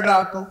 Bare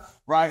knuckle.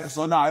 Right.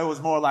 So it was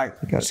more like.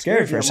 I got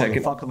scared for a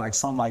second. Fucking like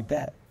something like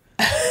that.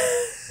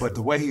 But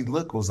the way he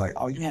looked was like,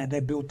 oh, you had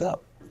that built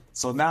up.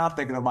 So now I'm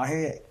thinking in my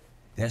head,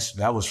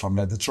 that was from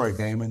that Detroit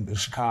game in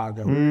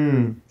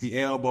Chicago. He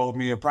elbowed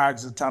me in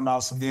practice, talking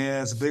about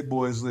it's a big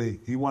boys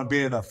league. He wasn't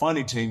being a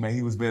funny teammate,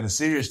 he was being a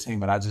serious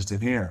teammate. I just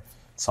didn't hear him.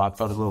 So I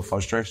felt a little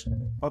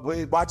frustration. But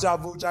please, watch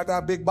out, Vooch. I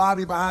got Big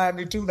Bobby behind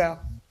me too now.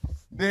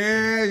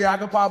 Yeah, I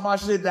can pop my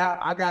shit now.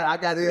 I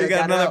got it. You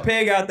got another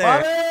pig out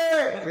there.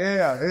 Bobby!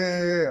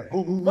 Yeah.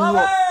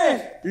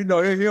 Bobby! He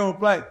don't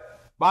play.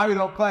 Bobby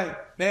don't play.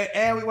 Man,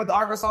 and we went to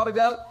Arkansas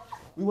together.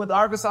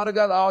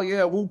 Oh,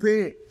 yeah, Woo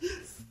Pig.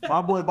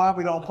 My boy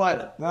Bobby don't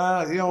play.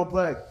 Nah, he don't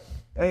play.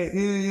 Hey,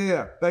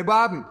 yeah. Hey,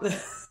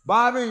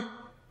 Bobby,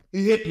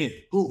 he hit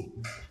me.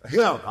 Ooh.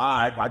 Yeah. All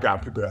right, I got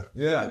him prepared.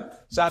 Yeah.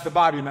 Shout out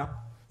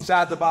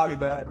to Bobby,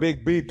 man.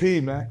 Big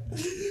BP, man.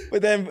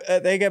 But then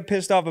they get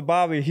pissed off at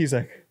Bobby. He's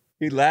like,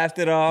 he laughed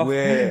it off.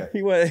 Yeah.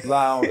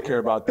 I don't care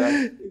about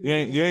that.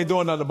 You ain't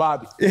doing nothing to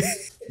Bobby.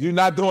 You're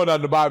not doing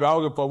nothing to Bobby. I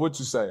don't give a fuck what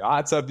you say.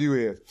 How tough you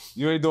is.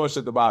 You ain't doing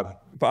shit to Bobby.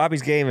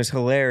 Bobby's game is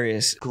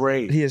hilarious.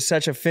 Great. He is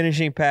such a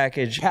finishing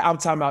package. I'm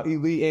talking about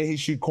elite, and he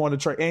shoot corner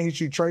tray, and he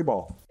shoot tray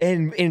ball.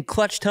 And in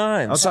clutch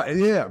times. I'm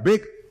sorry, yeah,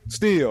 big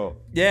steal.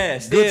 Yeah,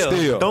 steal. Good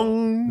steal.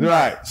 Dong.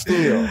 Right,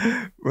 steal.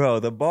 Bro,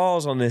 the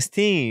balls on this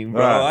team,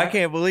 bro. Right. I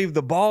can't believe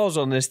the balls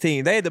on this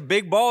team. They had the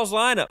big balls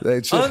lineup.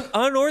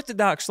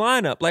 Unorthodox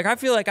lineup. Like, I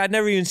feel like I'd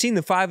never even seen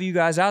the five of you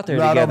guys out there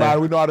together. No,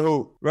 we know how to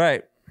hoop.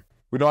 Right.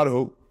 We know how to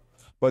hoop.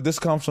 But this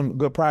comes from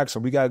good practice.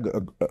 We got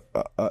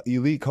a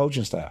elite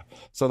coaching staff.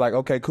 So, like,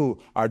 okay, cool.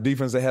 Our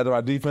defense ahead of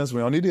our defense.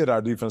 We don't need to hit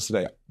our defense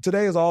today.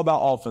 Today is all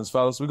about offense,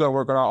 fellas. We're going to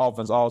work on our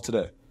offense all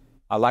today.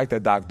 I like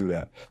that Doc do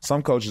that.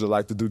 Some coaches would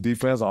like to do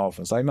defense on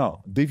offense. Like,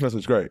 no, defense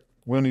is great.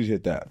 We don't need to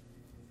hit that.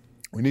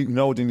 We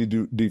know what we need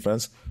to do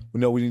defense. We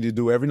know what we need to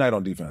do every night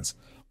on defense.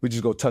 We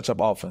just go touch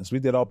up offense. We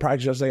did all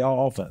practice yesterday,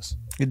 all offense.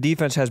 The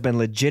defense has been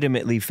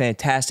legitimately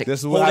fantastic. This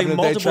is what happens if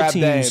they trap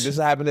Dame. This is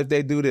what happens if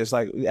they do this.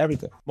 Like,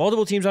 everything.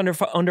 Multiple teams under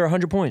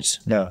 100 points.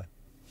 Yeah.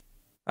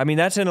 I mean,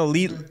 that's an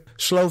elite.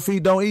 Slow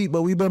feet don't eat,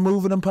 but we've been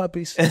moving them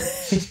puppies.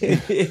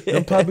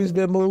 Them puppies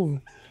been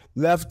moving.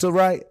 Left to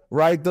right,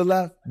 right to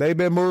left. They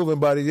been moving,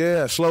 buddy.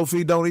 Yeah, slow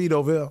feet don't eat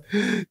over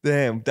here.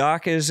 Damn,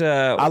 Doc is...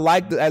 I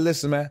like the... Hey,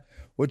 listen, man.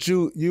 With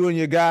you and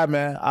your guy,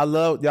 man, I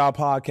love y'all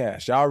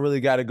podcast. Y'all really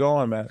got it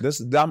going, man.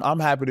 I'm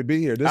happy to be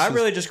here. I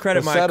really just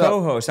credit my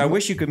co-host. I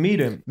wish you could meet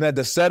him. Man,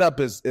 the setup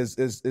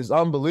is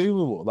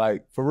unbelievable.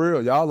 Like, for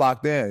real, y'all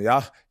locked in.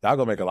 Y'all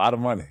gonna make a lot of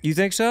money. You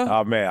think so?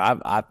 Oh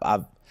man,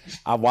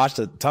 I've watched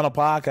a ton of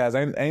podcasts.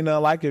 Ain't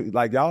nothing like it,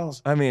 like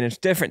y'all's. I mean, it's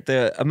different.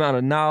 The amount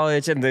of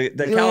knowledge and the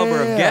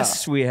caliber of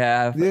guests we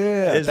have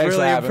is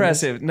really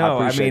impressive. No,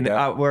 I mean,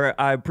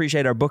 I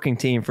appreciate our booking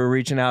team for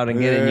reaching out and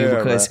getting you,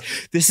 because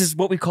this is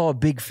what we call a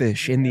big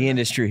fish in the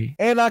industry.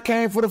 And I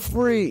came for the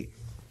free.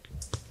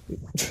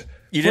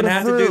 You didn't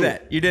have to do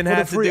that. You didn't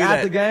have to do that.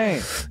 At the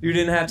game. You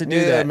didn't have to do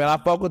that. Yeah, man, I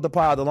fuck with the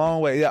pod the long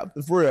way. Yeah,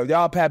 for real.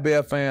 Y'all Pat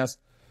Bear fans,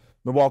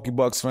 Milwaukee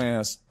Bucks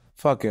fans,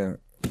 fucking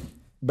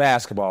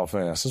basketball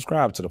fans,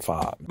 subscribe to the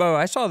pod. Bro,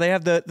 I saw they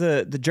have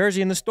the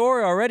jersey in the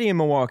store already in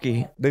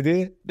Milwaukee. They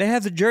did? They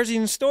have the jersey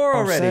in the store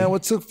already. I'm saying,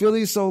 what took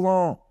Philly so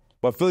long?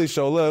 But Philly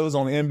showed love. It was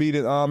only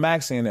Embiid and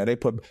Maxey in there. They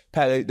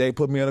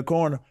put me in the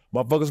corner.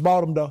 Motherfuckers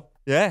bought them, though.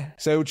 Yeah.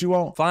 Say what you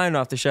want. Flying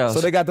off the shelves.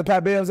 So they got the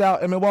Pat Bears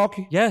out in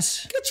Milwaukee?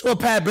 Yes. Get you a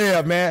Pat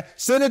Bear, man.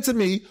 Send it to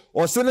me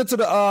or send it to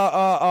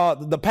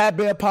the Pat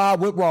Bear pod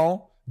with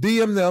Rone.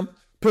 DM them.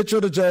 Picture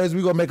of the jersey.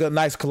 We're going to make a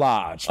nice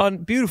collage. A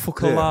beautiful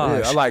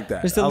collage. Yeah, I like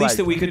that. It's the least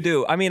that we could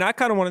do. I mean, I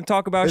kind of want to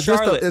talk about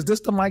Charlotte. Is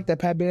this the mic that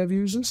Pat Bev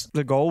uses?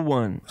 The gold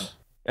one.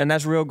 And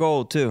that's real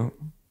gold, too.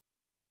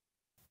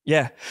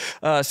 Yeah.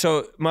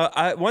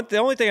 The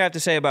only thing I have to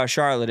say about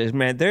Charlotte is,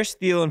 man, they're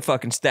stealing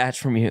fucking stats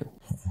from you.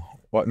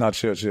 What? Not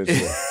chill.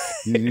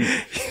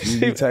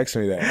 You text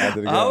me that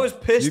after the game. I was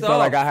pissed You off. felt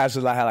like I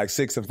had like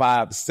 6 and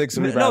 5, 6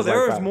 rebounds. No,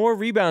 there like was more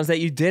rebounds that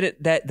you did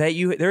it.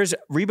 There's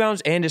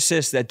rebounds and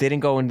assists that didn't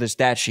go into the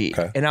stat sheet,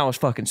 and I was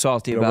fucking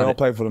salty about it. We don't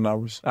play for the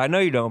numbers. I know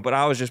you don't, but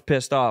I was just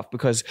pissed off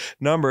because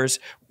numbers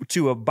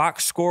to a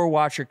box score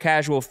watcher,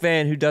 casual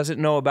fan who doesn't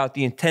know about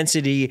the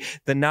intensity,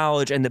 the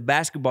knowledge, and the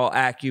basketball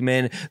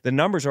acumen, the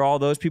numbers are all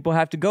those people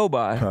have to go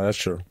by. Oh, that's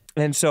true.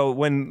 And so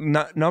when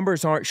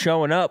numbers aren't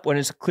showing up, when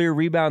it's a clear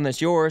rebound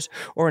that's yours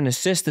or an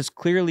assist that's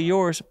clearly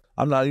yours,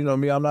 I'm not, you know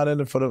me, I'm not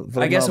in it for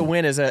the I guess numbers.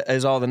 A win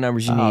is all the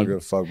numbers you I need. don't give a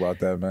fuck about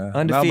that, man.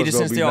 Undefeated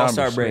since the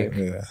All-Star break.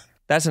 Yeah.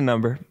 That's a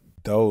number.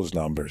 Those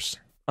numbers.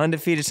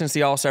 Undefeated since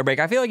the All-Star break.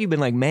 I feel like you've been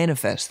like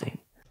manifesting.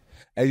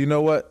 Hey, you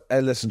know what?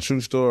 Hey, listen,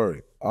 true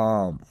story.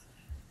 You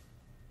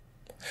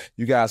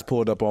guys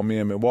pulled up on me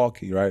in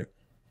Milwaukee, right?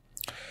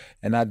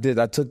 And I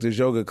took this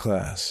yoga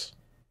class,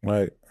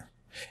 right?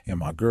 And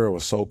my girl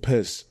was so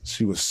pissed.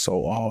 She was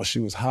she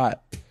was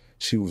hot.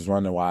 She was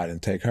running why I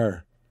didn't take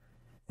her,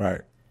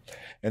 right?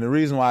 And the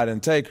reason why I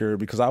didn't take her,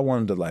 because I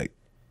wanted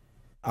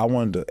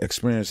to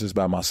experience this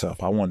by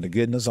myself. I wanted to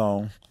get in the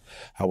zone.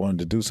 I wanted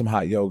to do some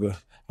hot yoga.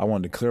 I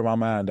wanted to clear my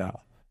mind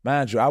out.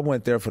 Mind you, I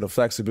went there for the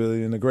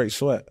flexibility and the great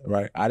sweat,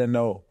 right? I didn't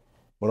know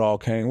what all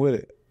came with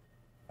it.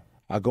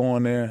 I go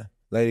in there,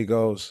 lady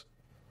goes,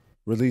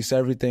 release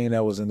everything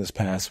that was in this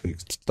past week.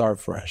 Start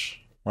fresh.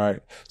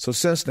 Right. So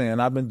since then,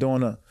 I've been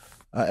doing a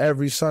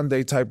every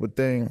Sunday type of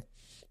thing,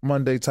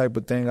 Monday type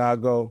of thing. I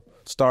go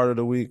start of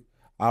the week.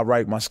 I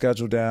write my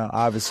schedule down,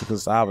 obviously,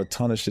 because I have a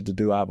ton of shit to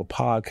do. I have a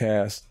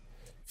podcast.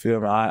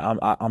 Feel me?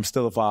 I'm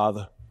still a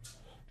father,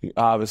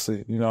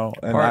 obviously. You know,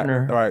 and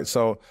partner. Right.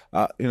 So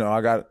you know,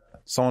 I got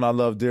someone I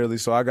love dearly.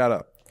 So I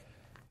gotta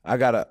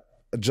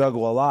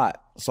juggle a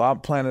lot. So I'm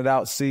planning it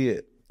out, see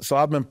it. So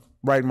I've been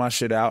writing my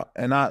shit out,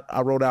 and I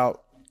wrote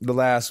out the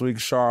last week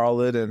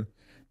Charlotte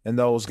and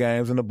those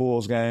games and the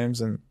Bulls games,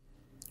 and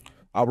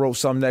I wrote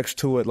something next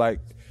to it like,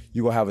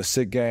 you gonna have a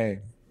sick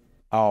game.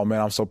 Oh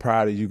man, I'm so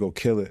proud of you, go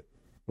kill it,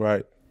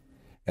 right?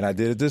 And I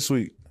did it this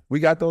week.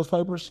 We got those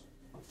papers?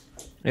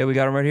 Yeah, we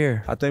got them right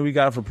here. I think we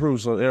got it for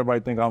proof, so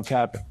everybody think I'm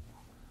capping.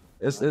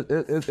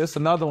 It's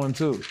another one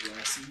too.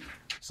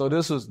 So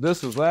this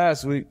was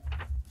last week.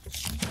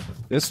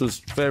 This was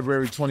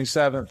February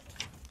 27th,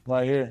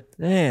 right here.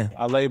 Damn.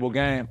 I label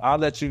game. I'll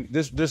let you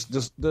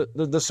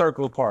the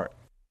circle part.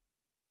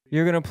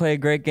 You're going to play a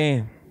great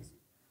game.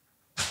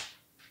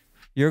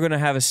 You're going to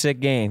have a sick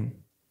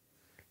game.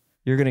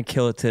 You're going to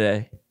kill it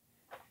today.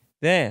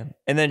 Damn.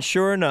 And then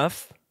sure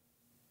enough,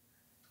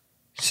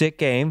 sick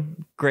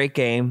game, great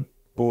game.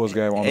 Bulls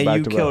game on the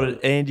back-to-back.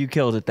 And you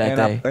killed it that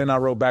day. And I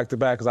wrote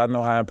back-to-back because I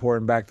know how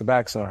important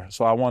back-to-backs are.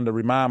 So I wanted to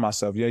remind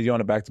myself, yeah, you're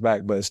on a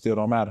back-to-back, but it still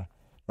don't matter,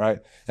 right?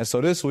 And so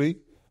this week,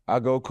 I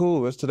go,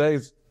 cool,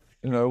 it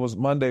was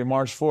Monday,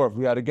 March 4th.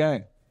 We had a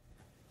game.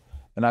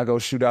 And I go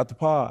shoot out the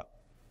pod.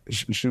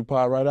 Shoot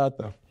pod right out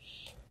there.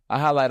 I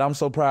highlight, I'm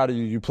so proud of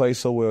you. You played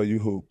so well. You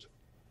hooped.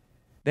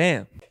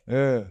 Damn.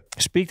 Yeah.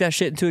 Speak that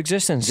shit into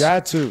existence.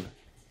 Got to.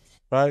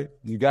 Right?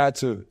 You got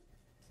to.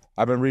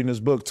 I've been reading this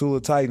book, Tool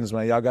of Titans,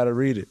 man. Y'all got to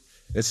read it.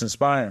 It's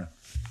inspiring.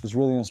 It's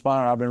really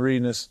inspiring. I've been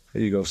reading this.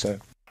 Here you go,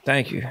 Seth.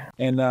 Thank you.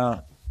 And,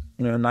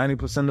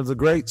 90% of the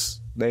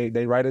greats, they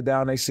write it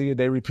down, they see it,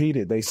 they repeat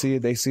it. They see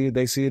it, they see it,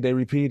 they see it, they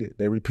repeat it.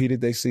 They repeat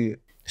it, they see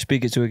it.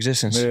 Speak it to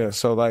existence. Yeah,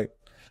 so like,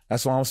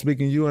 that's why I'm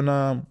speaking you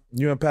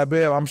and Pat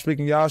Bell. I'm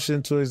speaking y'all shit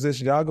into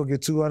existence. Y'all go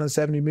get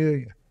 $270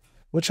 million.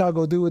 What y'all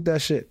go do with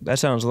that shit? That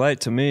sounds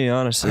light to me,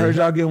 honestly. I heard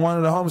y'all get one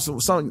of the homes.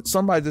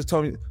 Somebody just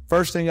told me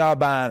first thing y'all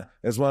buying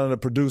is one of the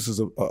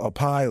producers, a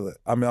pilot.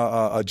 I mean,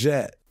 a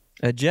jet.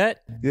 A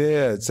jet?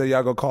 Yeah. So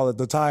y'all go call it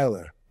the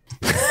Tyler.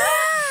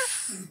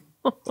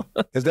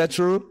 Is that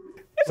true?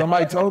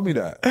 Somebody told me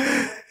that.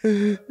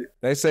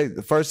 They say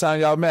the first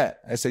time y'all met,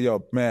 they say,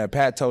 yo, man,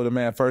 Pat told the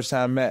man first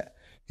time met,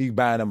 he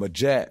buying him a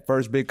jet,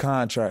 first big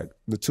contract,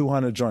 the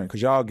 200 joint,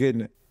 because y'all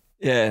getting it.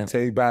 Yeah. So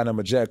he buying him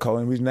a jet, Cole,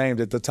 and we named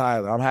it the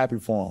Tyler. I'm happy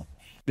for him.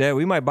 Yeah,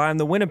 we might buy him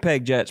the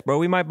Winnipeg Jets, bro.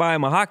 We might buy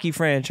him a hockey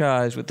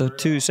franchise with the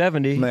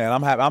 270. Man,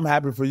 I'm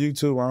happy for you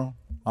too, bro.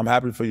 I'm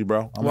happy for you,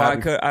 bro.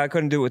 I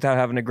couldn't do it without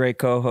having a great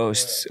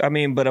co-host. I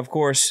mean, but of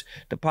course,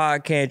 the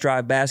pod can't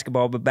drive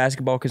basketball, but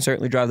basketball can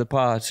certainly drive the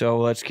pod. So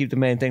let's keep the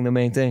main thing the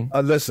main thing.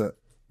 Listen,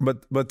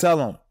 but tell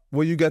them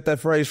where you got that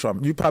phrase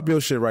from. You pop your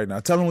shit right now.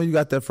 Tell them where you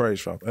got that phrase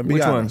from. And be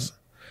Which honest. one?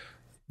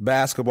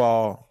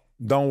 Basketball,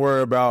 don't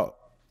worry about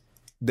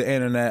the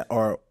internet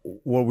or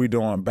what we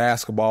doing.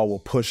 Basketball will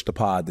push the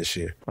pod this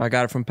year. I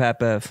got it from Pat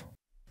Bev.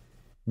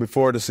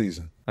 Before the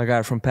season. I got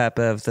it from Pat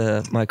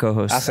Bev, my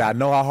co-host. I said, I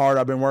know how hard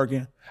I've been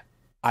working.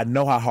 I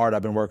know how hard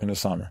I've been working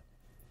this summer.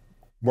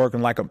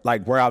 Working like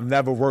where I've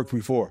never worked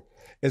before.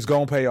 It's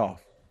going to pay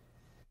off.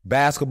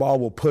 Basketball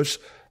will push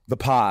the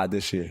pod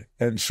this year.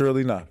 And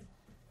surely enough.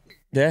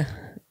 Yeah.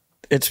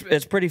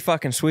 It's pretty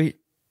fucking sweet.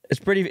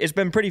 It's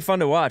been pretty fun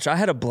to watch. I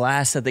had a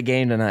blast at the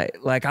game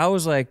tonight. Like I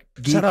was like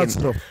geeking. Shout out to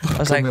the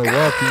fucking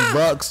Milwaukee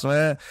Bucks,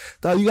 man.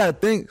 Dog, you gotta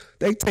think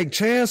they take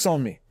chance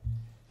on me.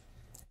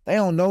 They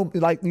don't know,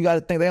 like you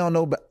gotta think they don't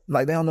know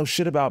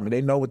shit about me.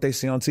 They know what they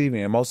see on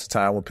TV, and most of the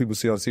time, what people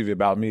see on TV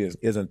about me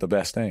isn't the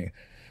best thing.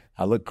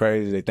 I look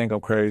crazy. They think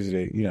I'm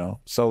crazy.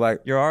 So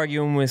like you're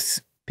arguing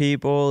with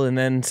people, and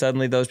then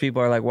suddenly those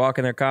people are like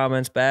walking their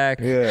comments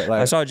back. Yeah,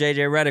 like, I saw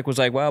JJ Redick was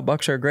like, "Wow,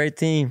 Bucks are a great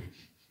team."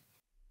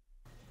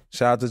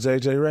 Shout out to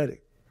JJ Redick.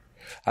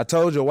 I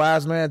told you, a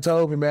wise man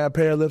told me, man, a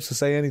pair of lips to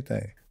say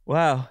anything.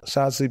 Wow.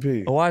 Shout out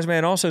CP. A wise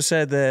man also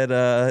said that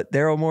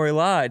Daryl Morey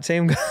lied.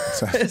 Same guy.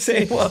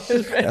 Same wise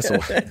man.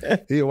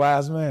 He a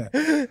wise man.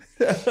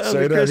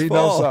 Straight up, he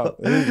knows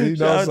something. He knows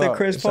Shout out to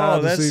Chris Paul.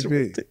 That's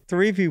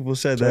three people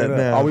said that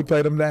now. Oh, we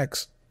play them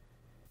next.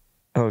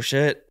 Oh,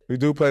 shit. We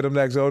do play them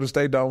next. Golden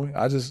State, don't we?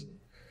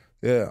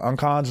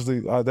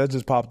 Unconsciously, that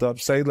just popped up.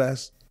 Say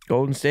less.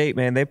 Golden State,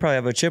 man, they probably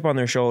have a chip on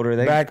their shoulder.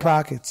 Back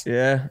pockets.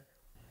 Yeah.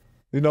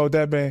 You know what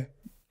that mean?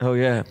 Oh,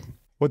 yeah.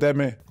 What that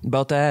mean?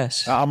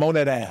 Belt2A. I'm on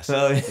that ass.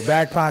 Oh, yeah.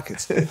 Back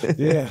pockets.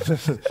 Yeah.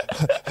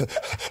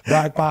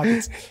 Back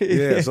pockets.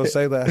 Yeah, so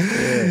say that.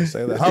 Yeah,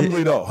 say that.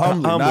 Humbly, though.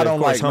 Humbly. Not on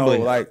like, humbly.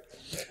 No, like,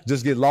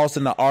 just get lost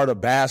in the art of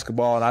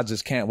basketball, and I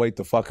just can't wait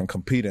to fucking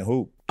compete and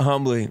hoop.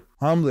 Humbly,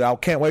 I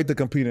can't wait to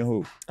compete and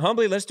hoop.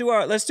 Humbly, let's do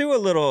a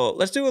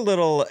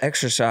little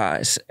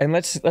exercise, and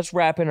let's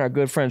wrap in our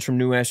good friends from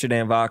New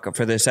Amsterdam Vodka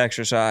for this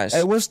exercise.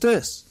 Hey, what's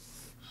this?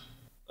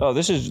 Oh,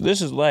 this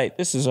is light.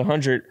 This is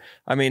 100.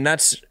 I mean,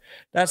 that's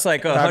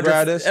like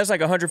 100. That's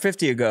like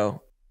 150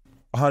 ago.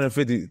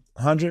 150,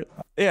 100?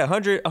 Yeah,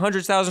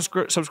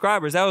 100,000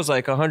 subscribers. That was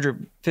like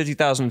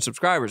 150,000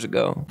 subscribers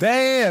ago.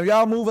 Damn,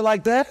 y'all moving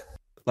like that?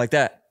 Like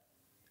that,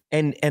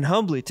 and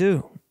humbly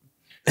too.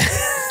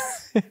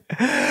 The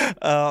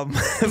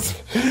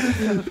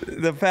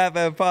Fat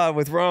Man Pod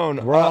with Rone.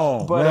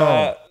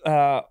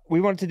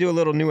 We wanted to do a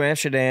little New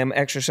Amsterdam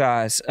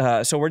exercise.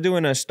 So we're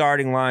doing a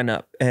starting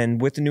lineup,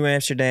 and with the New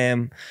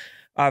Amsterdam,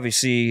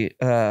 obviously,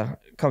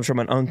 comes from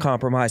an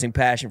uncompromising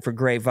passion for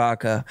great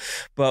vodka.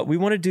 But we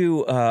want to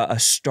do a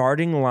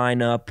starting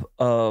lineup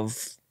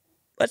of,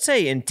 let's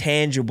say,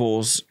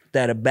 intangibles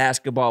that a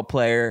basketball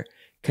player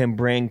can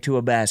bring to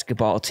a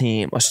basketball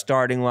team, a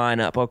starting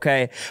lineup,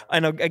 okay?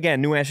 And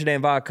again, New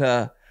Amsterdam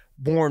Vodka,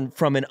 born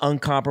from an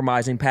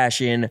uncompromising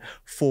passion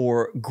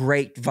for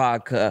great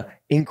vodka,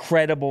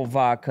 incredible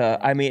vodka.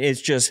 I mean,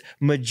 it's just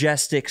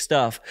majestic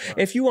stuff.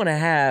 If you want to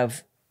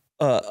have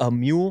a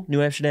mule, New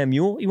Amsterdam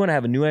mule, you want to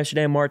have a New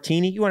Amsterdam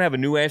martini, you want to have a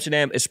New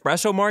Amsterdam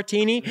espresso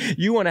martini,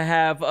 you want to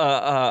have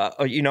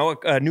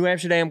a New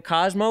Amsterdam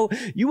Cosmo,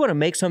 you want to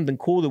make something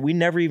cool that we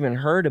never even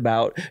heard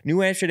about.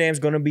 New Amsterdam's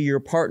going to be your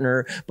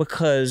partner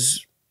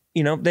because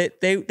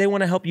they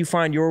want to help you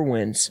find your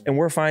wins, and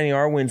we're finding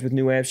our wins with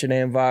New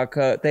Amsterdam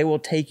Vodka. They will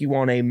take you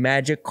on a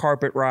magic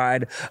carpet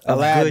ride of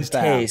good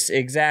taste.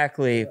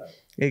 Exactly.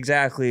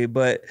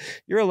 But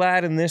you're a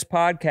lad in this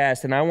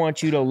podcast, and I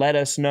want you to let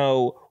us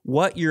know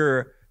what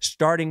your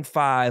starting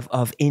five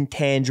of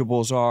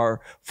intangibles are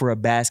for a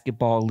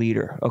basketball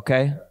leader,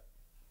 okay?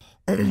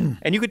 And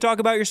you could talk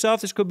about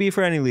yourself. This could be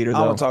for any leader, though.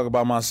 I'm going to talk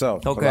about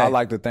myself. Okay. I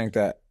like to think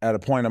that at a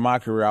point in my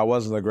career, I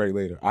wasn't a great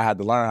leader. I had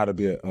to learn how to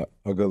be a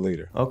good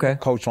leader. Okay.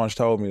 Coach once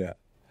told me that.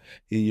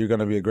 You're going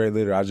to be a great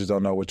leader. I just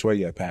don't know which way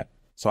yet, Pat.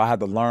 So I had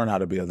to learn how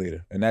to be a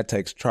leader. And that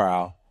takes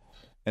trial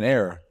and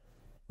error,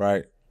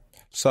 right?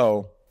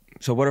 So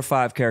what are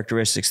five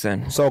characteristics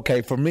then? So,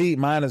 okay, for me,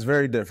 mine is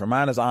very different.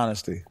 Mine is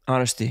honesty.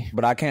 Honesty.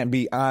 But I can't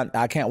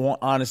want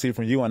honesty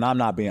from you and I'm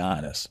not being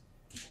honest,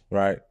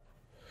 right?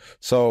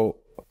 So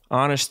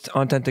honest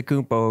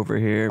Antetokounmpo over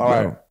here, bro.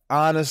 All right.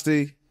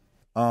 Honesty,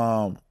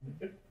 a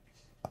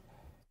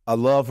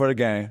love for the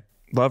game.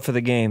 Love for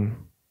the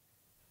game.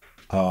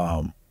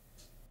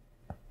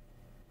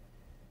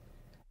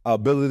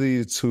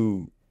 Ability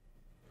to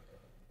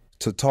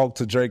talk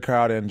to Jay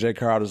Crowder in Jay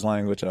Crowder's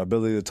language,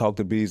 ability to talk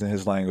to Bees in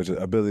his language,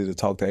 ability to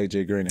talk to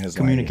AJ Green in his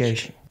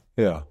communication.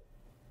 Language.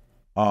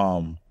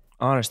 Yeah.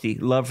 Honesty,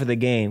 love for the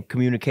game,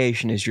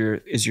 communication is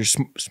your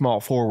small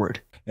forward.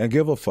 And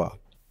give a fuck.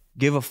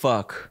 Give a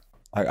fuck.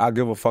 Like, I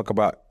give a fuck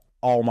about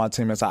all my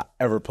teammates I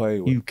ever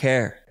played with. You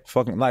care.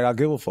 Fucking, like, I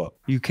give a fuck.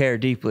 You care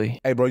deeply.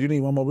 Hey, bro, you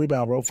need one more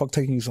rebound, bro. Fuck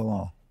taking you so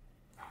long.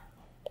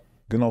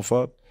 Get no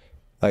fuck.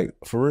 Like,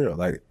 for real.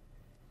 Like,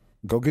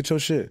 go get your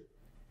shit.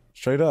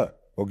 Straight up.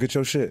 Go get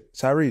your shit.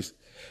 Tyrese.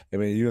 I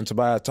mean, you and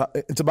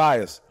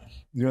Tobias.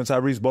 You and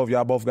Tyrese,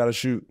 y'all both got to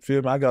shoot.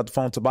 Feel me? I get off the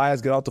phone.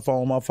 Tobias, get off the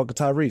phone with motherfucking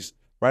Tyrese.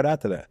 Right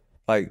after that.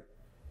 Like,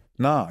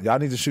 nah, y'all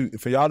need to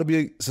shoot. For y'all to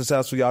be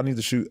successful, y'all need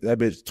to shoot that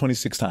bitch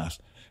 26 times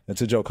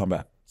until Joe come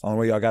back. It's the only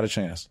way y'all got a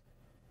chance.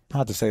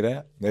 Not to say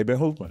that. They been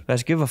hooping.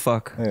 Let's give a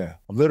fuck. Yeah.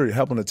 I'm literally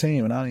helping the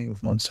team, and I don't even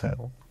want to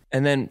tell.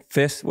 And then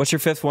fifth, what's your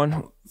fifth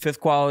one? Fifth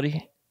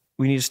quality.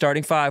 We need a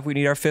starting five. We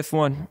need our fifth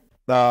one.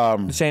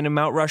 This ain't a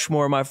Mount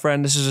Rushmore, my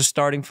friend. This is a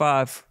starting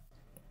five.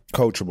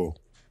 Coachable.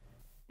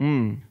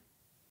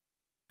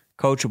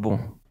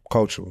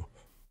 Coachable.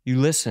 You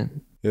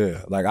listen.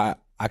 Yeah. Like,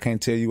 I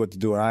can't tell you what to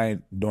do, and I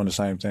ain't doing the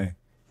same thing.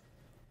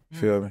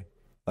 Feel me?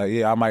 Like,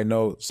 yeah, I might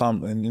know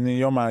some, and in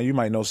your mind, you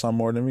might know some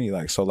more than me.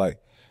 Like, so, like,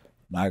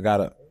 I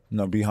gotta,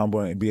 be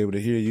humble and be able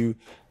to hear you.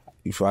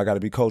 You feel I gotta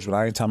be coachable.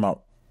 I ain't talking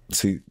about.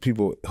 See,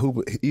 people,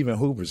 even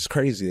hoopers, it's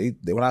crazy.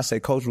 When I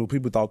say coachable,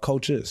 people thought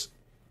coaches.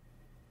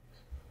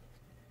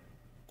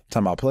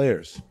 Talking about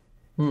players.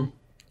 Talking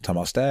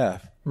about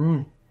staff.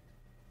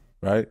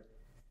 Right?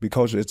 Be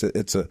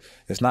coachable.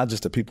 It's not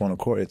just the people on the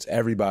court. It's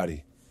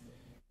everybody.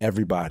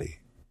 Everybody.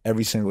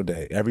 Every single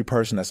day. Every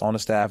person that's on the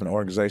staff and the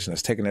organization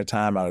that's taking their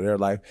time out of their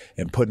life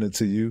and putting it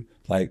to you.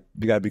 Like,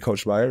 you gotta be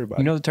coached by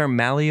everybody. You know the term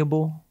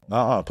malleable?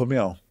 Put me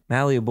on.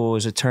 Malleable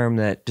is a term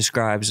that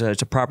describes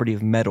it's a property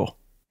of metal.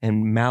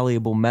 And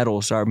malleable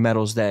metals are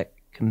metals that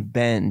can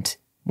bend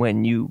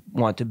when you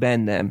want to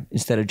bend them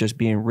instead of just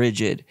being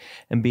rigid.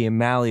 And being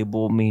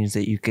malleable means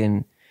that you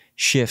can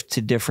shift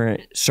to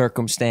different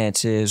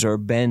circumstances or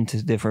bend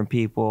to different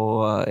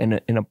people in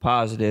a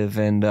positive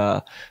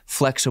and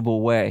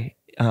flexible way.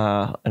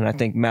 And I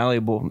think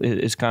malleable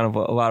is kind of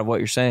a lot of what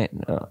you're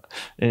saying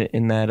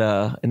in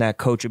that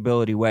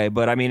coachability way.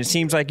 But I mean, it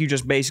seems like you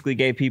just basically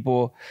gave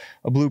people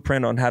a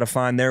blueprint on how to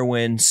find their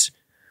wins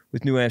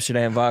with New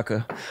Amsterdam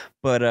Vodka.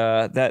 But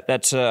that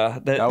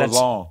was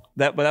long.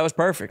 But that was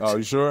perfect. Oh,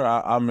 you sure?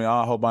 I mean,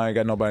 I hope I ain't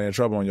got nobody in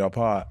trouble on your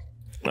pod.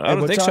 I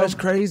don't think so. It's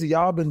crazy.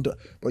 Y'all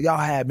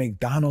had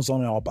McDonald's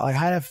on y'all. Like,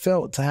 how that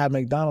felt to have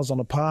McDonald's on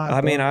the pod?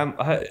 I mean,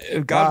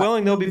 God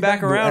willing, they'll be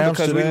back around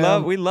because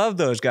we love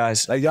those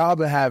guys. Like, y'all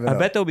been having. I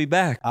bet they'll be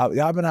back.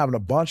 Y'all been having a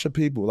bunch of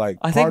people, like,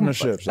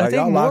 partnerships. I Like,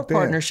 think y'all more locked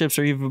partnerships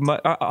are even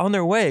on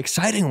their way.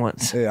 Exciting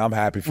ones. Yeah, I'm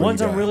happy for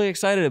ones you. I'm really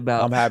excited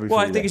about. I'm happy. Well,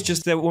 I think it's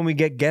just that when we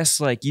get guests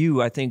like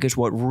you, I think is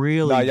what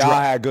really. Y'all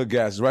had good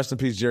guests. Rest in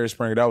peace, Jerry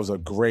Springer. That was a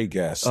great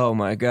guest. Oh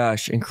my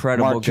gosh,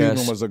 incredible Mark guest.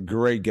 Cuban was a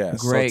great guest.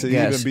 Great so to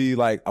guest. even be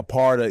like a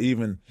part of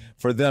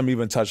for them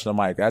even touching the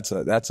mic, that's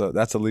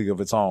a league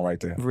of its own right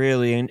there.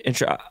 Really,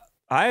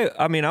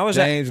 I mean, I was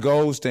James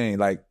Goldstein,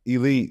 like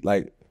elite,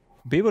 like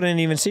people didn't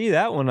even see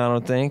that one. I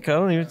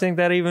don't even think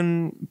that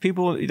even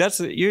people.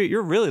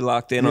 You're really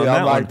locked in on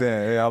that one.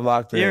 I'm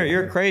locked in.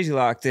 You're crazy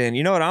locked in.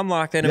 You know what I'm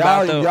locked in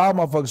about though? Y'all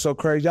motherfuckers so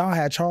crazy. Y'all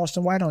had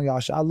Charleston White on y'all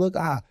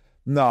show.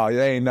 No,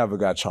 they ain't never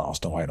got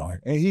Charleston White on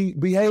it. And he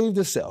behaved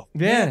himself.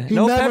 Yeah, he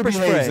no never pepper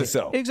spray.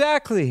 Himself.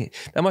 Exactly.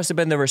 That must have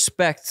been the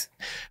respect.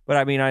 But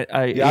I mean,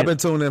 I've been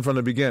tuned in from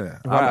the beginning.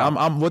 Wow.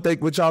 I'm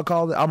what y'all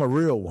call it? I'm a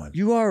real one.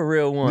 You are a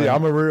real one. Yeah,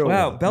 I'm a real one.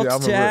 Wow,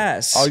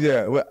 Belt2A. Oh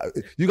yeah, well,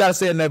 you got to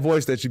say it in that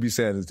voice that you be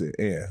saying it.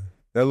 Yeah,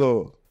 that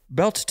little.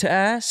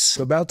 Belt2A.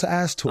 The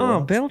Belt2A tour.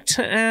 Oh,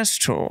 Belt2A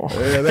tour.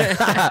 Yeah,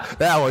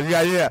 that one.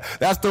 Yeah.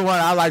 That's the one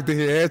I like to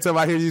hear. Every time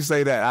I hear you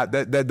say that,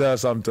 that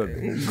does something to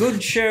me.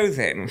 Good show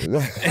then.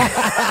 Love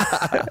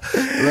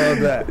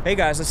that. Hey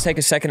guys, let's take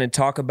a second and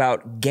talk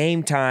about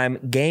Game Time.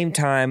 Game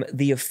Time,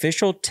 the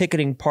official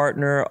ticketing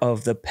partner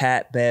of the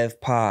Pat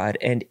Bev Pod.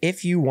 And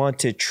if you want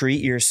to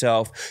treat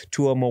yourself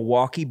to a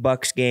Milwaukee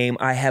Bucks game,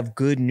 I have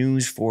good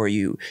news for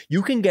you.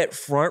 You can get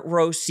front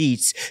row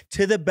seats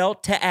to the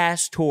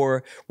Belt2A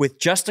tour with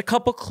just a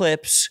couple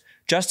clicks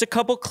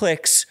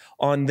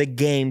on the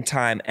Game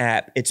Time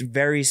app. It's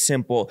very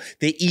simple.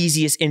 The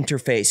easiest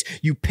interface.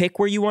 You pick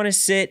where you want to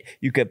sit.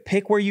 You can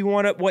pick what you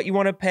want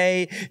to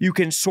pay. You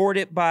can sort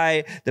it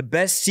by the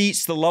best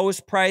seats, the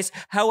lowest price.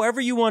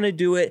 However you want to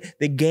do it,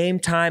 the Game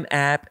Time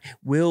app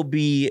will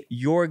be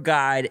your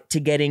guide to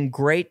getting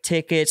great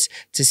tickets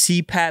to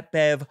see Pat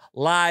Bev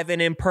live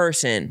and in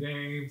person.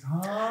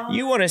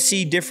 You want to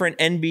see different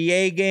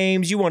NBA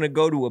games. You want to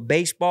go to a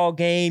baseball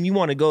game. You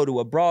want to go to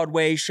a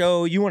Broadway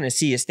show. You want to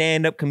see a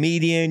stand-up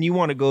comedian. You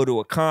want to go to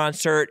a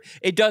concert.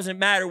 It doesn't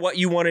matter what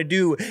you want to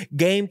do.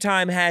 Game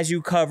Time has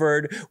you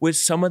covered with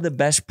some of the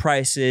best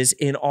prices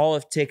in all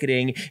of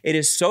ticketing. It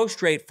is so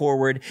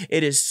straightforward.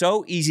 It is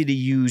so easy to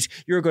use.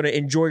 You're going to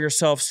enjoy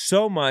yourself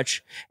so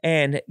much.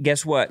 And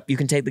guess what? You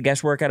can take the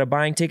guesswork out of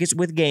buying tickets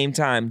with Game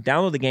Time.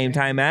 Download the Game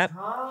Time app,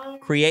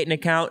 create an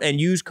account,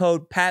 and use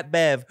code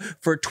PATBEV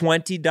for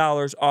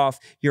 $20 off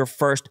your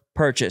first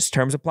purchase.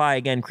 Terms apply.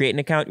 Again, create an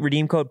account,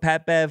 redeem code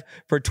PATBEV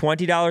for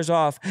 $20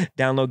 off.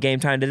 Download Game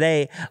Time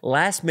today.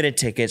 Last minute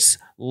tickets,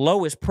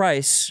 lowest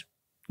price,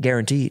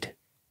 guaranteed.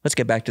 Let's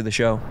get back to the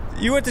show.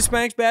 You went to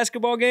Spank's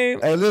basketball game?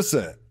 Hey,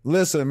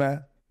 listen,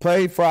 man.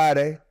 Play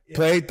Friday,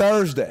 play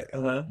Thursday.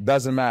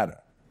 Doesn't matter,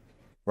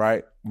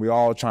 right? We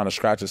all trying to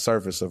scratch the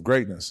surface of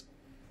greatness.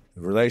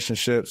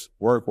 Relationships,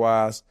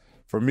 work-wise.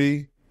 For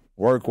me,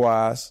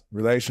 work-wise,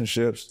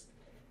 relationships,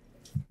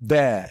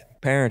 dad.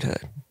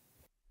 Parenthood.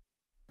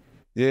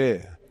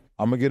 Yeah,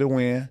 I'm going to get a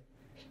win.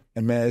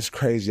 And, man, it's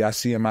crazy. I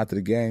see him after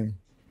the game.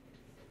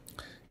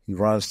 He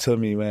runs to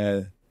me,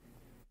 man.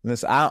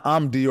 Listen,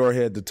 I'm Dior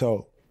head to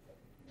toe.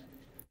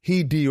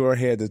 He Dior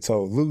head to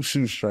toe. Loose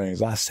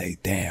shoestrings. I say,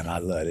 damn, I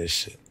love this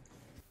shit.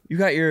 You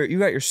got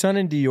your son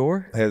in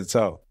Dior? Head to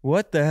toe.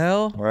 What the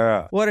hell?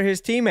 Yeah. What are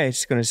his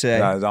teammates going to say?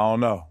 I don't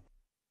know.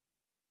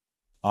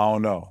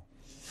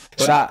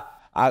 But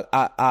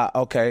I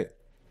okay,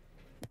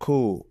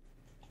 cool.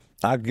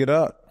 I get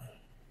up.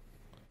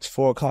 It's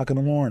 4:00 in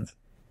the morning.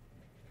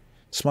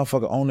 This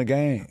motherfucker own the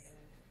game.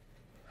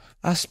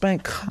 I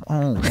spanked. Come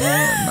on,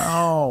 man.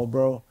 No,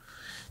 bro.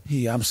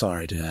 Yeah, I'm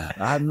sorry, Dad.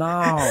 I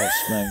know,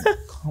 Spank.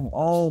 Come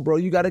on, bro.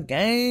 You got a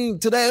game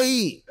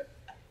today.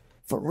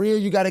 For real,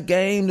 you got a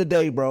game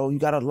today, bro. You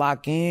got to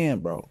lock in,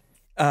 bro.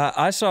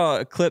 I saw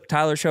a clip.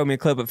 Tyler showed me a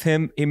clip of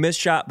him. He missed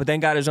shot, but then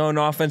got his own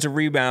offensive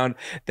rebound.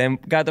 Then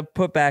got the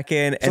put back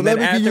in, and then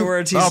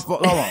afterwards,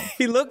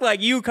 he looked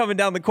like you coming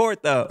down the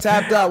court though.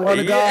 Tapped out, one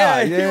to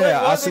God.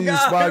 Yeah, I see you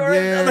spot.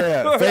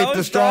 Yeah, faith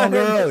is strong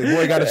early.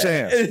 Boy got a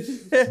chance.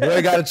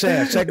 Boy got a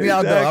chance. Check me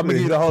out though. I'm gonna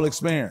give you the whole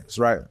experience,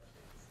 right?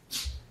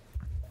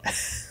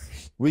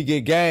 We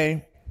get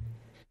game,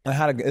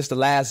 and it's the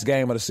last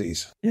game of the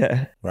season.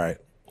 Yeah, right,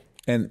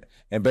 and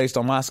based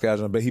on my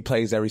schedule, but he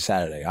plays every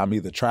Saturday. I'm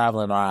either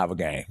traveling or I have a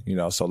game,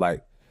 so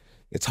like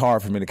it's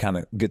hard for me to kind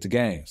of get to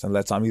games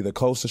unless I'm either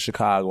close to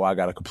Chicago or I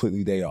got a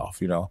completely day off,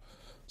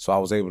 So I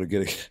was able to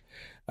get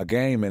a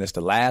game, and it's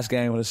the last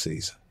game of the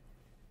season,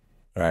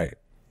 right?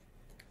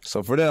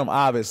 So for them,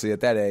 obviously, at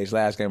that age,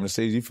 last game of the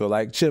season, you feel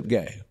like chip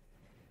game.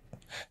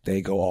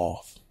 They go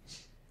off,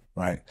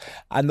 right?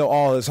 I know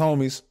all his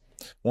homies.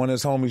 One of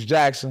his homies,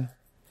 Jackson,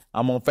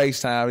 I'm on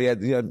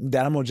FaceTime.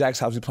 Dad, I'm on Jackson's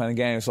house. He's playing a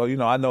game. So,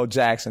 I know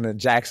Jackson, and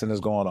Jackson is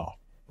going off,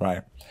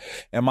 right?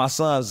 And my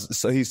son's,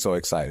 so he's so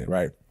excited,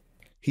 right?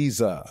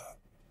 He's,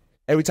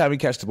 every time he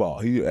catch the ball,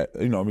 he,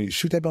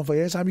 shoot that motherfucker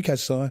every time he catch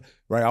son,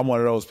 right? I'm one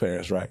of those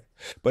parents, right?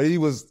 But he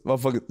was,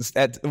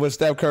 where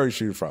Steph Curry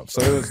shooting from.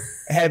 So it was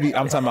heavy.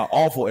 I'm talking about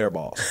awful air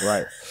balls,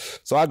 right?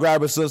 So I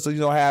grab his sister,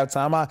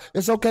 halftime.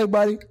 It's okay,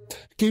 buddy.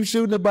 Keep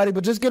shooting it, buddy,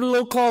 but just get a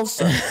little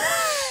closer.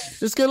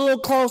 Just get a little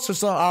closer,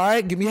 son. All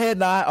right, give me a head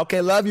nod. Okay,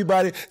 love you,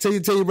 buddy. Tell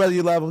your brother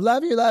you love him.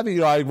 Love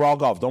you. I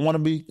walk off. Don't want to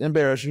be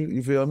embarrassed.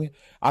 You feel me?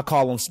 I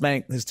call him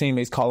Spank. His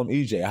teammates call him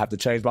EJ. I have to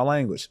change my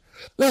language.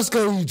 Let's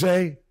go,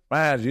 EJ.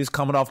 Man, it's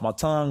coming off my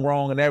tongue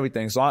wrong and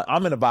everything. So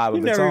I'm in the vibe of it.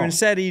 You've never even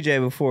said EJ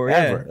before,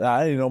 ever. Yeah.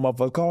 I didn't know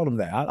motherfucker called him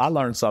that. I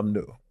learned something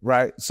new,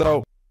 right?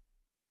 So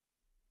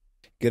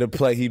get a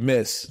play, he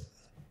missed.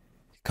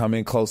 Come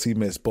in close, he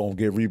missed. Boom,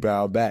 get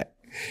rebound back.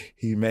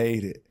 He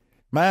made it.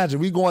 Imagine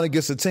we going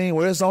against a team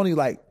where it's only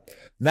like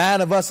 9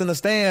 of us in the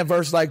stand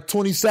versus like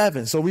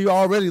 27. So we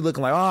already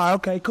looking like, all right,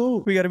 okay, cool.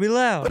 We got to be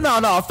loud. But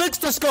no, fix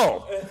the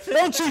score.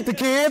 Don't cheat the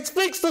kids.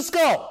 Fix the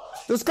score.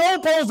 The score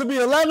supposed to be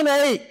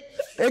 11-8.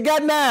 They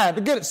got 9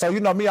 to get it. So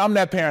me, I'm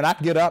that parent. I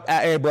can get up.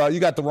 Hey, bro, you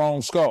got the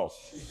wrong score.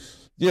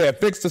 Yeah,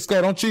 fix the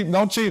score. Don't cheat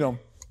them.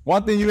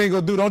 One thing you ain't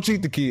gonna do, don't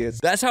cheat the kids.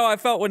 That's how I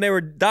felt when they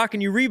were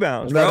docking you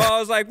rebounds, bro. I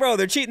was like, bro,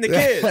 they're cheating the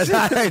kids.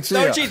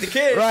 Don't cheat the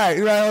kids. Right,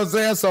 you know what I'm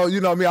saying? So,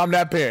 me, I'm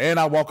that parent. And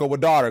I walk up with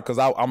daughter because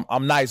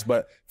I'm nice,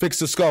 but fix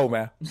the skull,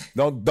 man.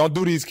 Don't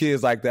do these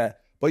kids like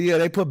that. But yeah,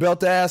 they put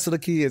Belt2A to the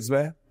kids,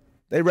 man.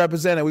 They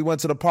represented. We went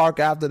to the park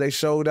after they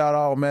showed out.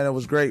 Oh, man, it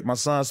was great. My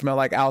son smelled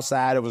like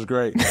outside. It was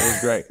great.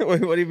 Wait, what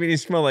do you mean he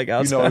smelled like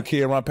outside? A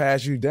kid run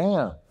past you,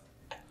 damn.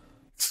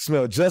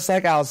 Smell just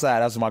like outside.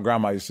 That's what my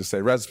grandma used to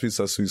say. Recipe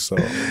so sweet soul.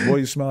 Boy,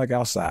 you smell like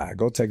outside.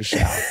 Go take a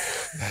shower.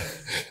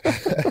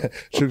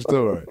 True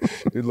story.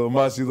 You little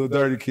musty, little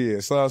dirty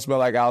kid. Son smell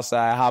like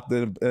outside. Hopped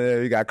in.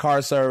 You got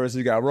car service.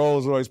 You got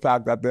Rolls Royce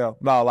packed out there.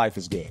 No, life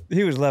is good.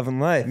 He was loving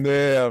life.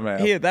 Yeah,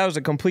 man. That was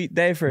a complete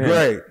day for him.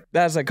 Great.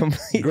 That was a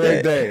complete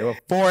great day.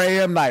 4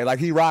 a.m. night, like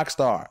he rock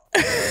star.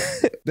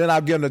 Then I'll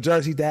give him the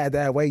jersey. Dad,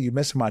 wait, you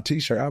missing my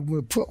T-shirt. I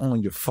will put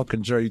on your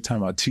fucking jersey. You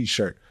talking about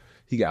T-shirt.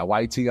 He got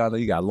white tee on there.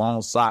 He got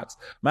long socks.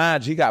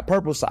 Mind you, he got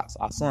purple socks.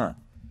 Son,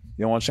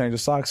 you don't want to change the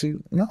socks?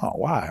 No,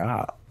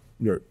 why?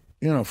 Your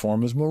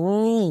uniform is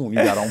maroon. You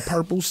got on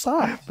purple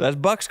socks. That's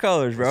Bucks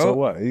colors, bro. So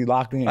what? He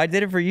locked in. I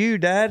did it for you,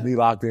 Dad. He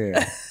locked in.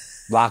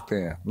 Locked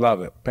in.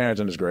 Love it.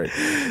 Parenting is great.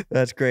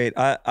 That's great.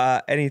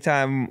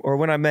 Anytime or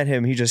when I met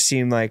him, he just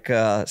seemed like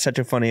such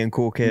a funny and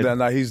cool kid.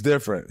 No, he's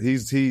different.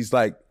 He's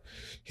like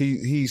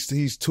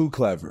he's too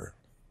clever.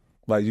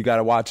 Like you got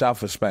to watch out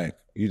for Spank.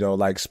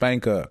 Like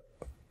Spank up.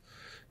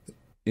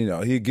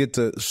 He'd get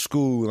to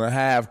school and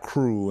have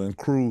crew,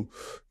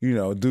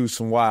 do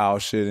some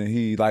wild shit. And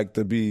he like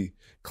to be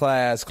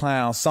class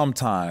clown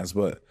sometimes.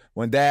 But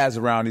when Dad's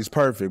around, he's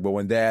perfect. But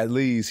when Dad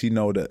leaves, he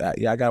know that,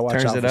 I got to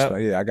watch out for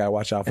Spank. Yeah, I got to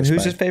watch out for Spank. And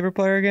who's his favorite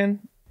player again?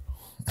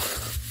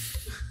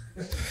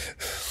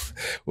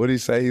 What'd he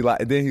say?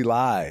 Then he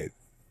lied.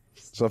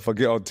 So if I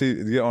get on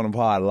the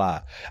pod a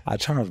lot,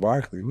 Charles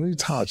Barkley. What are you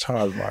talking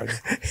Charles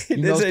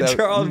Barkley?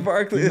 Charles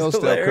Barkley is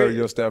Steph Curry,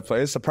 your Steph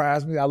player. It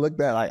surprised me. I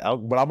looked at but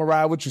I'm going to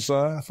ride with you,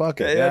 son.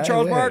 Fuck it. Yeah,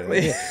 Charles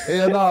Barkley.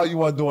 Yeah, no, you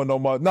wasn't doing no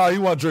more. No, he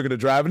wasn't drinking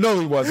and driving. No,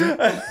 he wasn't.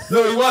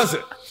 No, he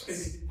wasn't.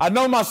 I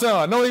know my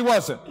son. No, he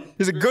wasn't.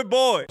 He's a good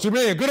boy. What you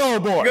mean? Good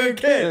old boy. Good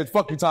kid. Yeah,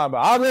 fuck you talking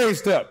about. I raised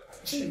Steph.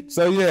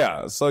 So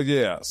yeah.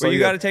 But you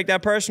got to take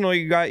that personal.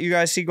 You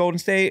guys see Golden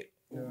State?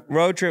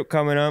 Road trip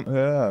coming up.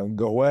 Yeah,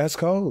 go West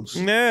Coast.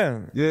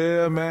 Yeah.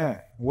 Yeah,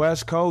 man.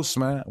 West Coast,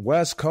 man.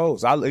 West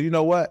Coast. You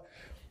know what?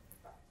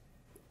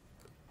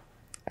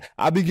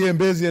 I be getting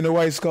busy in the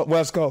West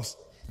Coast.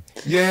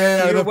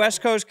 Yeah. You're a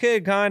West Coast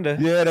kid, kind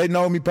of. Yeah, they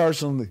know me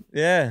personally.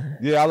 Yeah.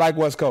 Yeah, I like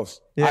West Coast.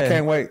 Yeah. I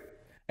can't wait.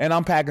 And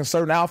I'm packing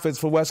certain outfits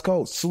for West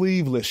Coast,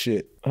 sleeveless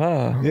shit.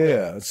 Oh.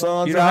 Yeah,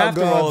 sun's You don't out, have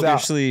to guns roll up your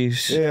out.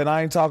 sleeves. Yeah, and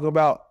I ain't talking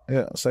about,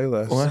 say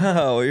less.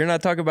 Wow, you're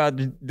not talking about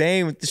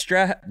Dame with the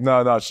strap.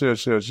 No, sure.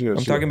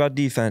 I'm talking about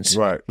defense.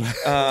 Right.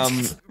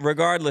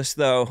 Regardless,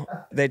 though,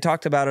 they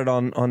talked about it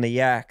on the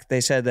Yak.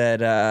 They said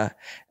that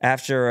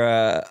after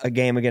a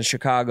game against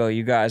Chicago,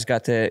 you guys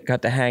got to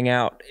hang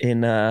out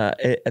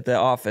at the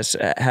office.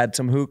 Had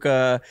some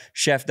hookah.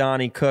 Chef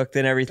Donnie cooked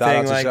and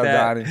everything like Chef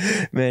that.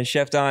 Donnie. Man,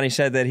 Chef Donnie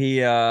said that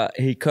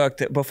he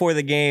cooked before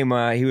the game.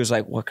 He was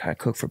like, "What can I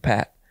cook for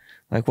Pat?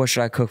 Like, what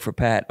should I cook for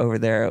Pat over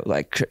there?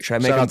 Like, should I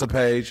make Shout him out to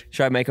Paige.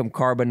 Should I make him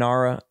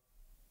carbonara?"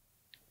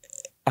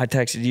 I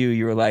texted you.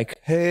 You were like,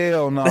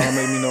 Hell no, don't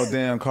make me no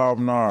damn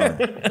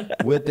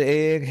carbonara. With the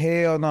egg?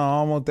 Hell no,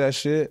 I don't want that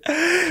shit.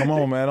 Come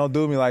on, man, don't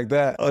do me like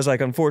that. I was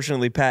like,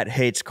 unfortunately, Pat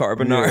hates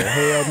carbonara. Yeah,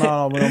 hell no,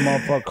 I don't want no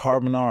motherfucking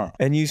carbonara.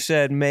 And you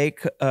said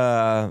make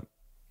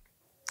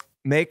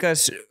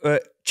us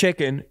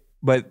chicken,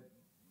 but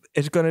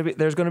there's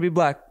gonna be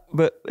black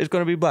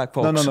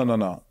folks.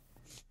 No.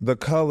 The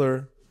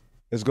color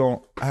is gonna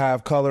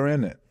have color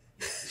in it.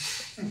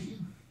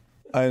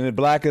 And the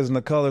black isn't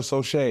the color,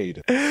 so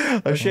shade.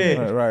 A shade.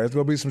 Right. It's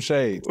gonna be some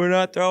shade. We're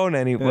not throwing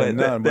any, but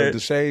but the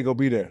shade gonna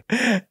be there.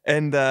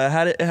 And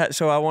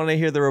so I want to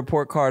hear the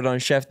report card on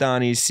Chef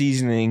Donnie's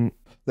seasoning.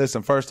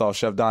 Listen, first off,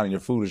 Chef Donnie, your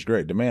food is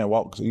great. The man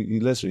walks. He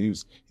literally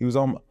he was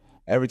on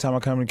every time I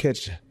come in the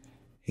kitchen.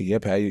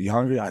 Pat, you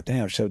hungry?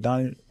 Damn, Chef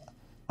Donnie,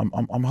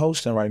 I'm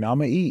hosting right now. I'm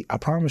gonna eat. I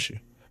promise you.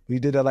 But he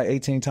did that like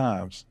 18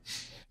 times.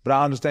 But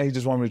I understand he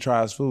just wanted me to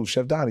try his food.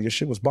 Chef Donnie, your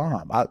shit was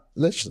bomb.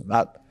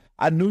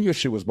 I knew your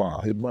shit was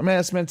bomb.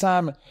 Man spent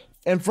time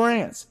in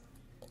France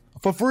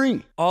for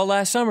free. All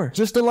last summer.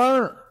 Just to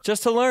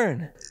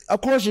learn.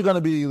 Of course you're going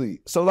to be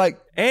elite. So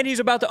and he's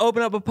about to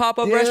open up a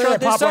pop-up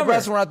restaurant this summer. Pop-up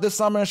restaurant this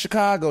summer in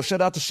Chicago.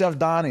 Shout out to Chef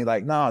Donnie.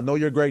 Know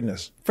your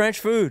greatness. French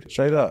food.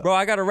 Straight up. Bro,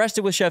 I got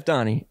arrested with Chef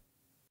Donnie.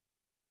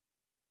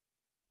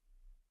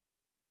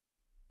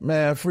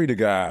 Man, free the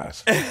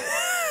guys.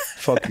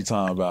 Fuck you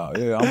talking about?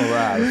 Yeah, I'm a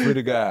rider. Free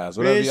the guys.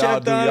 Whatever y'all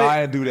do, y'all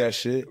ain't do that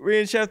shit. We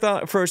and Chef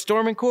Donnie for a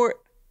storming court.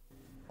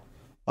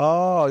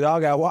 Oh,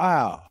 y'all got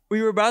wild. We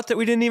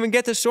didn't even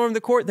get to storm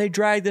the court. They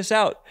dragged us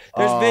out.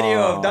 There's video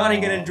of Donnie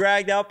getting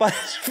dragged out by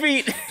his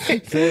feet.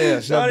 Yeah,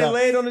 Donnie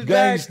laid on his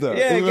gangster. back.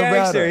 Yeah, Even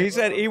gangster. better. He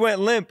said he went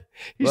limp.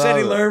 He said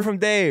he learned from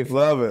Dave.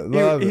 Love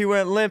it. He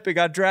went limp and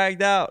got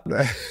dragged out.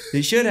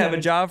 He should have a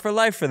job for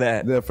life for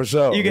that. Yeah, for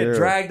sure. You get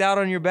dragged out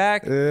on your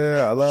back.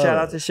 Yeah, I love it. Shout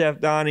out to Chef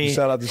Donnie.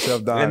 Shout out to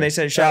Chef Donnie. And they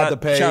said shout out to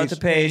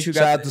Paige. Shout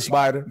out to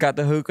Spider. Got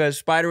the hookah.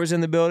 Spider was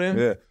in the building.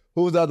 Yeah.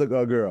 Who was the other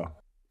girl?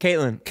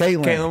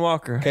 Caitlin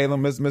Walker.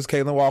 Miss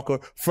Caitlin Walker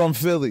from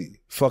Philly.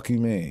 Fuck you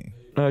mean?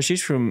 No,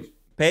 she's from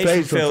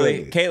Paige from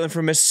Philly. Caitlin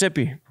from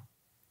Mississippi.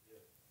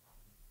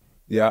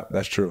 Yeah,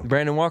 that's true.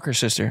 Brandon Walker's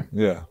sister.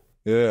 Yeah.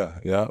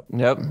 Yep.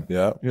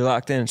 You're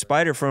locked in.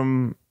 Spider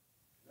from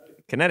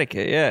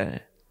Connecticut. Yeah.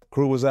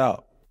 Crew was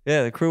out.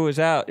 Yeah, the crew was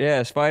out.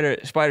 Yeah,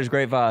 Spider's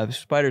great vibes.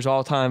 Spider's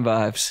all-time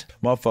vibes.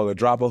 Motherfucker,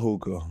 drop a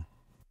hookah.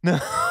 No.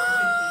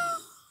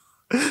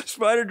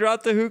 Spider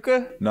dropped the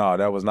hookah? No,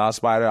 that was not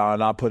Spider. I'm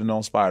not putting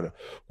on Spider.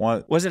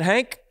 Was it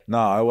Hank?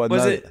 No, it wasn't.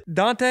 Was it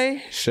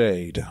Dante?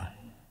 Shade.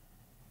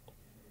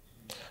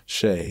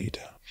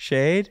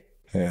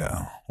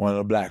 Yeah, one of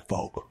the black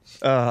folk.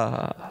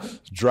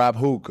 Drop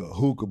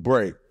hookah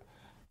break.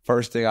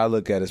 First thing I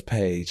look at is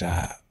Paige.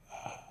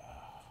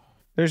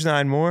 There's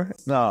 9 more.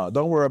 No,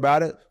 don't worry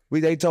about it.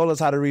 They told us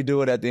how to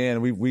redo it at the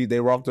end. They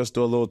walked us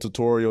through a little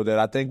tutorial that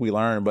I think we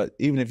learned. But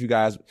even if you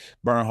guys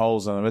burn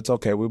holes in them, it's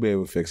okay. We'll be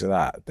able to fix it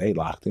out. They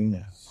locked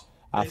in.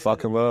 I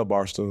fucking love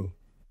Barstool.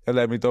 They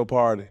let me throw a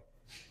party.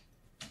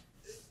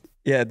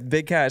 Yeah,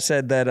 Big Cat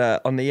said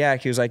that on the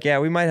Yak, he was like, yeah,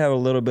 we might have a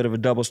little bit of a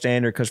double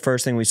standard because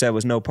first thing we said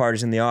was no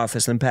parties in the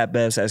office. And Pat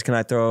Bev says, can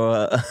I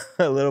throw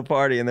a little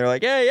party? And they're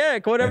like, yeah,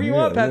 whatever you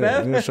want, Pat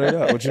Bev. Yeah, straight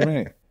up. What you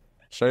mean?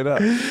 Straight up.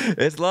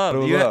 It's love.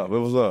 It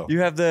was love. You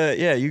have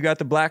you got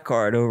the black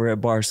card over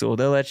at Barstool.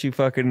 They'll let you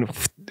fucking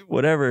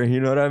whatever, you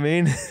know what I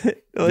mean?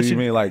 Do you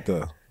mean like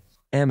the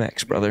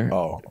Amex, brother?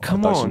 Oh,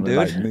 come on, dude.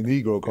 Like the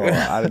Negro card.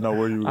 I didn't know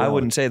where you were going. I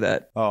wouldn't say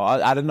that. Oh,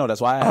 I didn't know. That's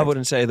why I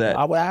wouldn't say that.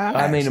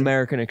 I mean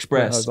American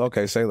Express.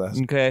 Okay, say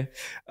less. Okay.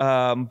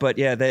 But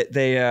yeah,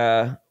 they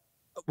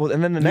well,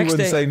 and then the next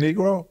day. You wouldn't say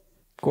Negro?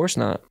 Of course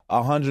not.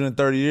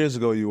 130 years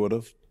ago you would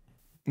have.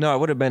 No, I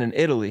would have been in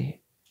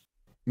Italy.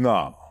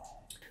 No.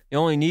 The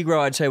only Negro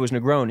I'd say was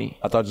Negroni.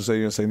 I thought you said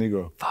you didn't say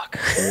Negro. Fuck.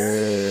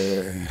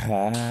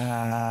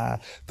 Yeah.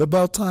 The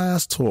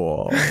Belt2A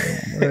tour.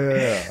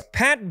 Yeah.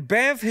 Pat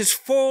Bev has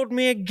fooled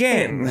me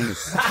again.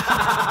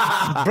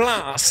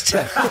 Blast.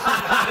 Hey,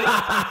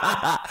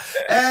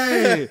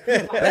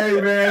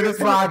 man, this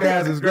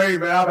podcast is great,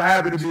 man. I'm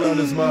happy to be on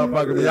this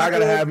motherfucker. Y'all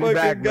gotta have me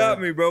back, man.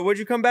 Got me, bro. What'd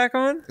you come back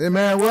on? Hey,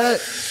 man,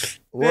 what?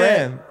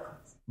 Man.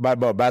 By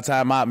the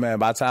time I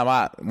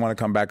want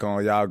to come back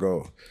on, y'all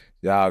go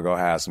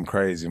have some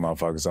crazy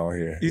motherfuckers on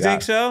here. You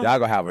think so? Y'all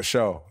gonna have a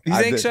show. You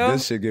think so?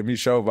 This shit give me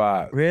show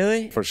vibe.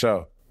 Really? For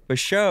sure. For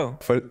sure.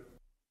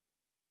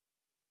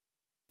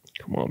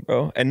 Come on,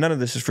 bro. And none of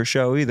this is for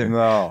show either.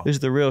 No. This is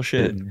the real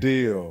shit.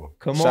 Deal.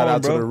 Come Shout on,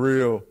 out bro. to the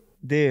real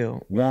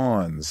Deal.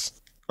 ones.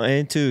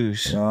 And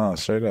twos. Oh,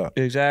 straight up.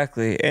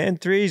 Exactly.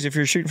 And threes if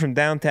you're shooting from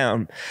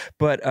downtown.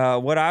 But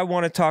what I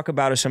want to talk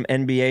about is some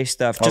NBA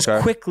stuff. Just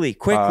quickly.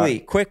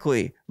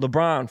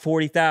 LeBron,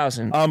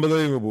 40,000.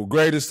 Unbelievable.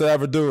 Greatest to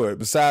ever do it,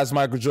 besides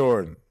Michael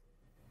Jordan.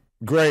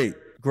 Great.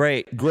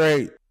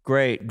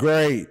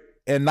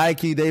 And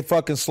Nike, they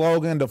fucking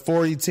slogan, the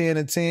 40, 10,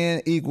 and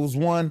 10 equals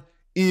 1,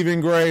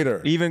 even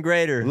greater.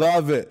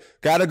 Love it.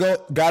 Gotta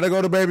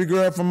go to baby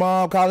girl from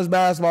college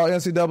basketball,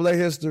 NCAA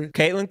history.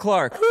 Caitlin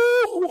Clark.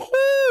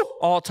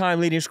 All-time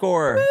leading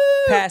scorer.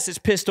 Passes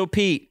Pistol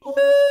Pete.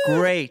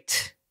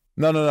 Great.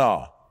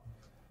 No.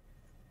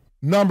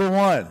 Number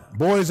 1,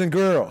 boys and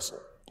girls.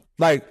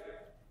 Like,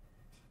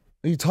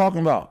 what are you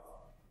talking about?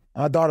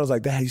 My daughter was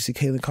like, Dad, you see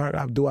Caitlin Clark?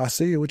 Do I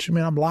see her? What you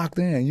mean? I'm locked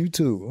in. You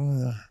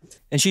too.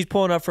 And she's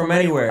pulling up from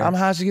anywhere.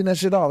 How's she getting that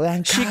shit off?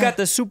 She got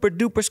the super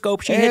duper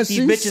scope. She hit these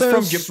bitches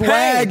from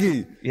Japan.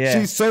 Swaggy. Yeah.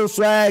 She's so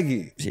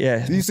swaggy.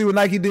 Yeah. You see what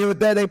Nike did with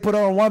that? They put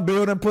her on one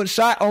building, put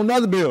shot on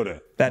another building.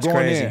 That's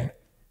crazy. In.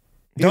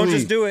 Don't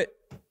just do it.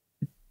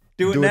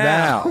 Do it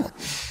now.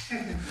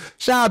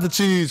 Shout out to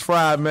Cheese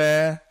Fry,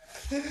 man.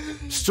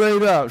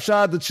 Straight up.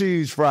 Shout out to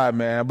Cheese Fry,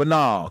 man. But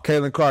no,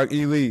 Caitlin Clark,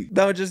 elite.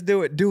 Don't just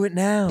do it. Do it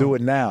now. Do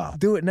it now.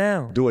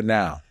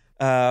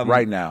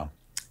 Right now.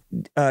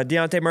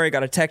 Deontay Murray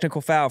got a technical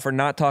foul for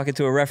not talking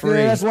to a referee.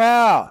 Yeah, that's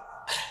wild.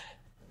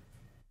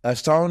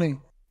 That's Tony.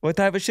 What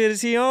type of shit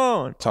is he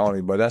on?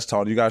 Tony, but that's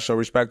Tony. You got to show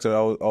respect to the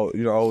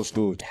old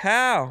school.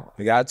 How?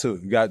 You got to.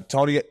 You got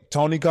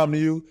Tony come to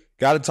you,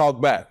 got to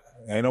talk back.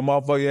 Ain't no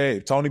motherfucker. Hey,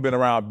 Tony been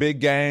around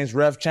big games,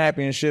 ref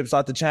championships,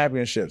 out the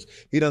championships.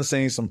 He done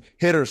seen some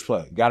hitters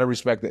play. Got to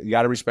respect it. You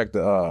got to respect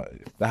the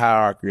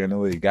hierarchy in the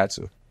league. Got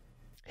to.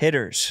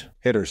 Hitters.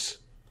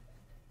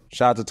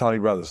 Shout out to Tony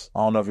Brothers.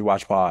 I don't know if you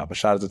watch Pod, but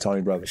shout out to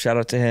Tony Brothers. Shout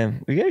out to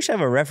him. We should have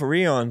a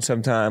referee on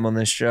sometime on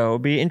this show.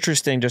 It'd be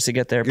interesting just to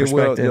get their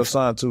perspective. Get Will, your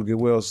son too. Get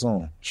Will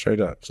soon.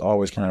 Straight up. It's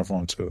always praying for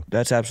him too.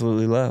 That's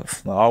absolutely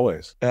love.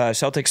 Always.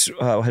 Celtics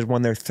has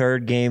won their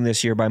third game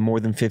this year by more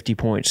than 50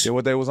 points. Yeah,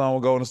 what they was on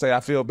with Golden State. I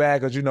feel bad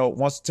because,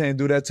 once the team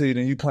do that to you,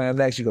 then you playing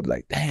next, you go be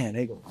like, damn,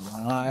 they go.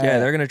 Yeah,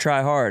 they're going to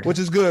try hard. Which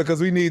is good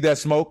because we need that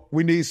smoke.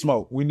 We need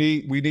smoke. We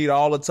need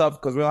all the tough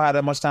because we don't have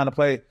that much time to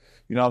play.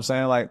 You know what I'm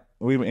saying? Like,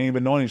 we ain't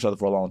been knowing each other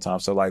for a long time.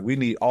 So, like, we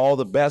need all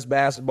the best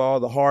basketball,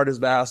 the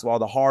hardest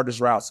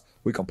routes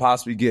we can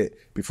possibly get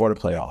before the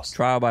playoffs.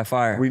 Trial by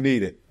fire. We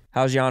need it.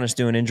 How's Giannis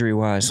doing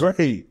injury-wise?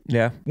 Great.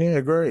 Yeah?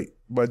 Yeah, great.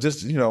 But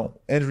just,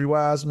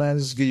 injury-wise, man,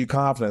 just give you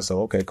confidence.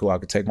 So, okay, cool. I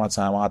can take my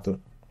time. I have to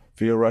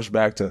feel rush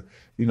back to,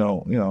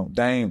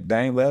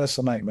 Dame led us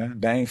tonight, man.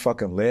 Dame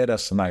fucking led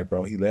us tonight,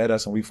 bro. He led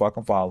us and we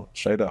fucking followed.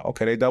 Straight up.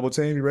 Okay, they double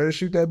team. You ready to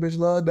shoot that bitch?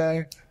 Love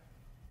Dame.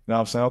 You know what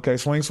I'm saying? Okay,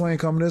 swing,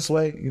 coming this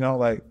way.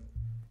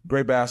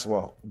 Great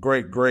basketball.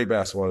 Great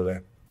basketball today.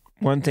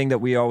 One thing that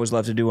we always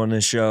love to do on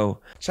this show.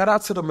 Shout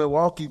out to the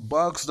Milwaukee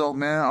Bucks, though,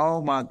 man.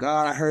 Oh, my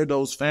God. I heard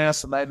those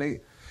fans tonight. And,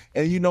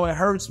 it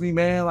hurts me,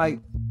 man. Like,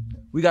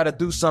 we got to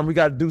do something. We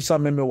got to do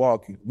something in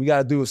Milwaukee. We got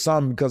to do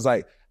something because,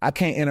 like, I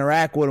can't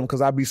interact with them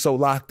because I be so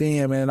locked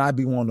in, man. I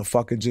be wanting to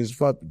fucking just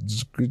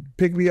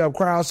pick me up,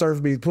 crowd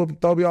surf me, throw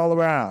me all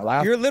around.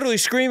 Like, you're literally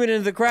screaming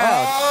into the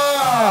crowd.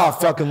 I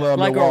fucking love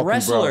like Milwaukee, a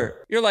wrestler. Bro.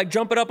 You're like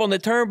jumping up on the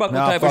turnbuckle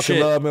type of shit. I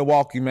fucking love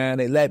Milwaukee, man.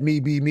 They let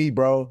me be me,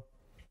 bro.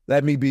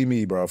 Let me be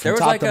me, bro. From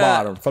top to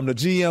bottom. From the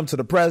GM to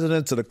the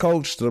president to the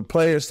coach to the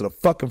players to the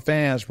fucking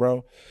fans,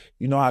 bro.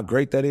 You know how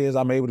great that is?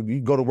 I'm able to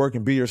go to work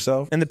and be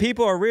yourself. And the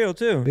people are real,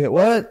 too. Yeah,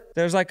 what?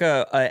 There's like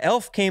a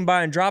elf came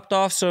by and dropped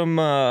off some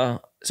of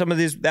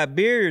that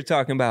beer you're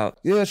talking about.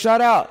 Yeah,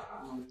 shout out.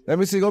 Let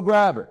me see. Go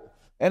grab it.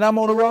 And I'm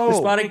on the road. The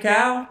Spotted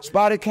Cow?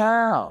 Spotted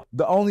Cow.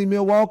 The only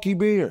Milwaukee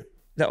beer.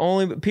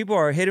 People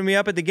are hitting me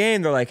up at the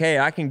game. They're like, hey,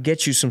 I can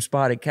get you some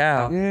Spotted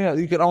Cow. Yeah,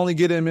 you can only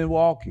get it in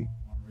Milwaukee.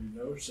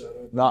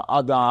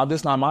 No,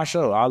 this not my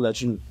show. I'll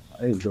let you.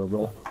 There you go,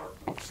 bro.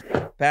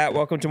 Pat,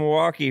 welcome to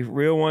Milwaukee.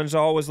 Real ones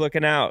always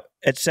looking out,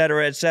 et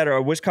cetera, et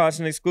cetera.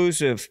 Wisconsin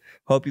exclusive.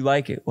 Hope you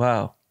like it.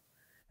 Wow.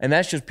 And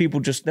that's just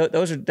people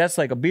that's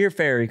like a beer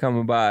fairy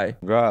coming by.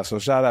 God, so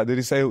shout out. Did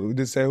he say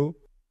who?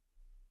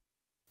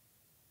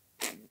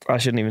 I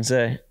shouldn't even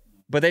say.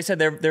 But they said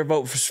their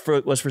vote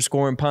was for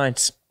scoring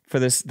pints for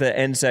the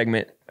end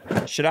segment.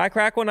 Should I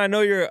crack one? I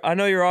know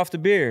you're off the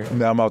beer.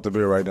 No, I'm off the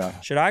beer right now.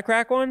 Should I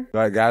crack one?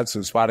 I got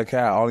to. Spotted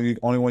Cow.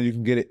 Only one you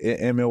can get it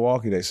in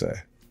Milwaukee, they say.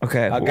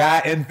 Okay. A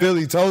guy in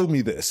Philly told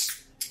me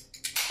this.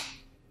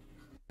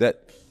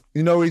 That,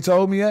 you know where he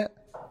told me at?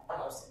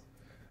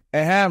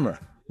 And Hammer.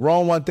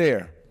 Rone wasn't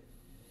there.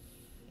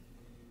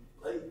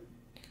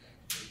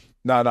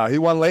 No, he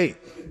wasn't late.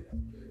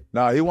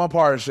 No, he wasn't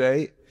part of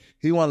Shade.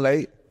 He wasn't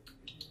late.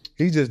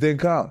 He just didn't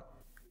come.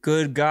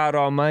 Good God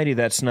Almighty,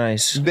 that's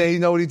nice. Then you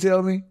know what he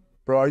tell me?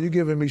 Bro, are you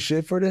giving me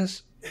shit for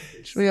this?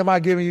 Am I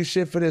giving you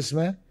shit for this,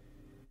 man?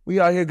 We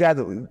out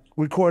here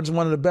recording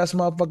one of the best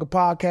motherfucking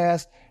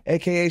podcasts,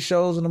 a.k.a.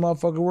 shows in the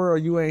motherfucking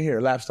world. You ain't here.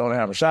 Lapstone and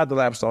Hammer. Shout out to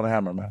Lapstone and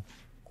Hammer, man.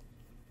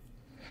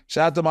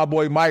 Shout out to my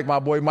boy Mike. My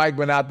boy Mike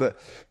been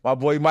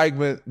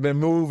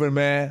moving,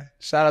 man.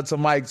 Shout out to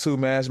Mike too,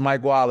 man. It's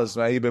Mike Wallace,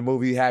 man. He been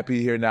moving. He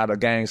happy here now. The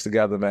gang's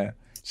together, man.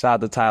 Shout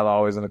out to Tyler,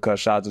 always in the cut.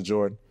 Shout out to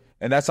Jordan.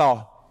 And that's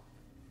all.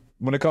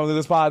 When it comes to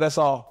this pod, that's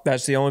all.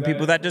 That's the only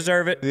people that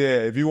deserve it.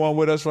 Yeah, if you weren't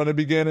with us from the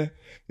beginning,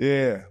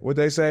 yeah. What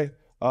they say?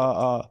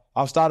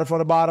 I've started from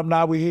the bottom,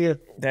 now we here.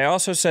 They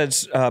also said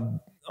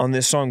on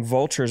this song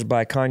Vultures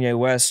by Kanye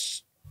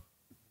West,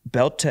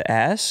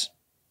 Belt2A.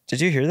 Did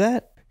you hear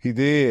that? He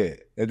did.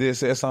 It did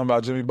say something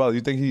about Jimmy Butler.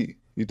 You think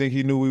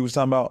he knew what he was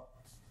talking about?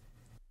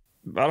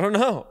 I don't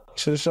know.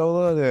 Should have showed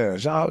love there.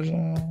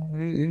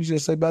 You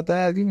should say about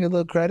that. Give me a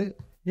little credit.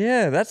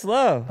 Yeah, that's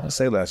love. I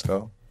say let's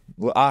go.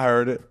 Well, I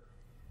heard it.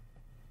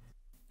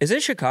 Is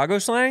it Chicago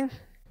slang?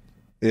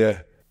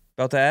 Yeah.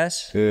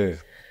 Belt2A? Yeah.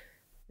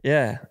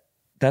 Yeah.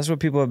 That's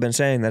what people have been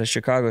saying, that it's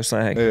Chicago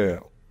slang. Yeah.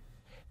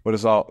 But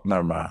it's all,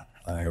 never mind.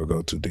 I ain't gonna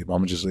go too deep. I'm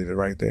gonna just leave it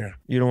right there.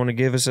 You don't want to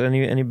give us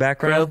any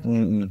background?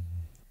 Mm-mm.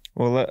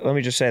 Well, let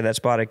me just say that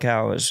Spotted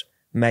Cow is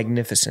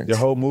magnificent. Your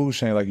whole mood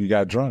changed like you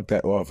got drunk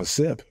that off a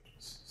sip.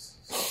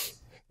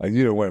 Like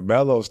you done went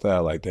mellow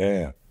style, like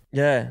damn.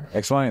 Yeah.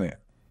 Explain it.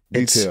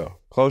 Detail.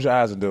 Close your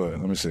eyes and do it.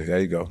 Let me see. There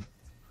you go.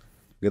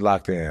 Get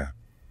locked in.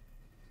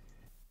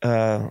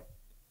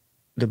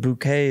 The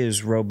bouquet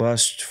is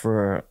robust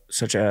for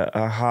such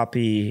a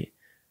hoppy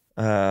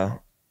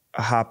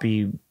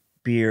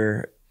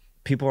beer.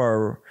 People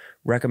are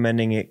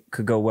recommending it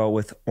could go well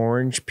with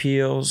orange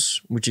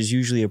peels, which is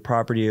usually a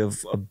property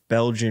of a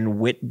Belgian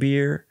wit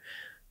beer.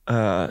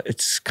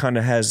 It's kind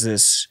of has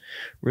this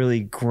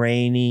really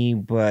grainy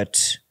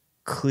but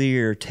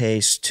clear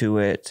taste to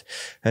it.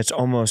 It's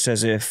almost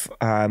as if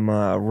I'm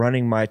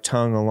running my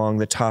tongue along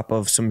the top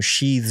of some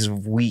sheaths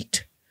of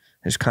wheat.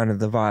 Is kind of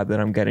the vibe that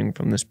I'm getting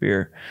from this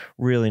beer.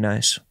 Really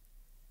nice.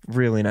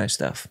 Really nice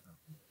stuff.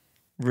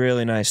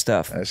 Really nice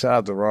stuff. Hey, shout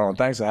out to Rone.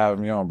 Thanks for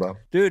having me on, bro.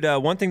 Dude,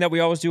 one thing that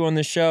we always do on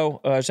this show,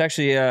 it's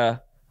actually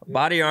a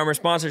Body Armor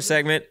sponsored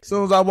segment. As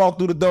soon as I walk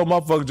through the door,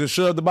 motherfuckers just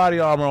shove the body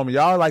armor on me.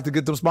 Y'all like to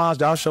get them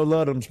sponsors. Y'all show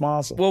love to them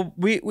sponsors. Well,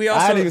 we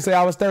also... I didn't even say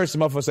I was thirsty.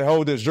 Motherfuckers say,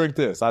 hold this, drink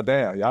this.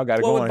 Damn, y'all got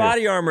to go Well, on with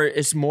Body Armor,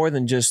 it's more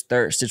than just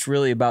thirst. It's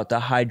really about the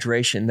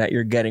hydration that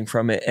you're getting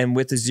from it. And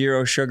with the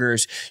zero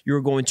sugars,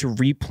 you're going to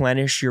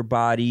replenish your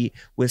body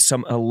with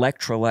some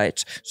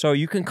electrolytes. So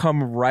you can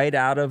come right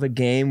out of a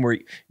game where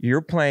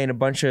you're playing a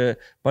bunch of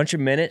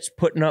minutes,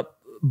 putting up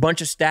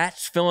bunch of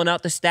stats, filling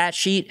out the stat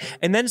sheet,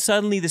 and then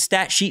suddenly the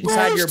stat sheet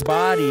inside your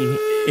body.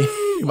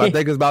 I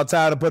think it's about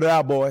time to put it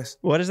out, boys.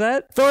 What is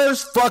that?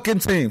 First fucking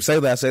team. Say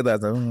that. Stay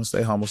humble,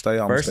 stay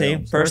humble.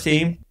 First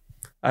team.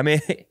 I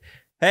mean,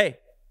 hey,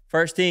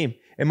 first team.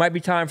 It might be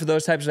time for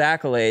those types of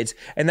accolades.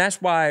 And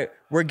that's why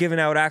we're giving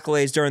out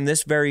accolades during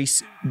this very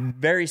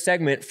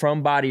segment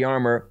from Body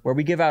Armor, where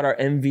we give out our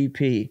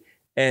MVP.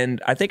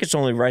 And I think it's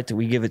only right that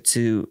we give it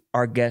to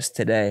our guest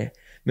today,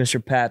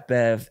 Mr. Pat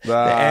Bev, the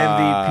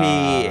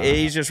MVP.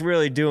 He's just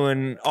really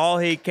doing all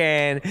he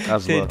can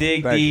to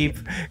dig deep,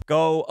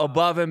 go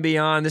above and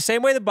beyond. The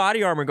same way the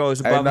Body Armor goes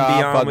above and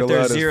beyond with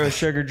their zero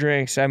sugar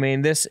drinks. I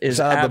mean, this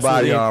is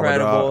absolutely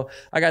incredible.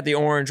 I got the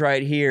orange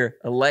right here.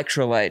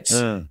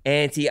 Electrolytes,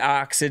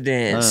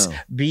 antioxidants,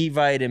 B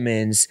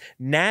vitamins,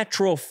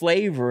 natural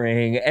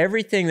flavoring.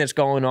 Everything that's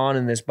going on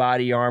in this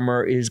Body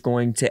Armor is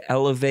going to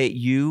elevate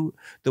you,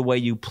 the way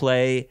you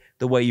play,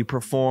 the way you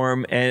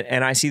perform,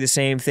 and I see the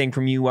same thing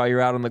from you while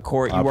you're out on the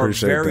court. You are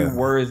very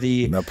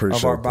worthy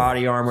of our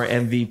Body Armor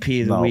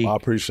MVP of the week. I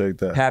appreciate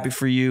that. Happy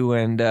for you,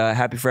 and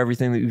happy for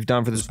everything that you've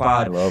done for this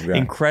pod.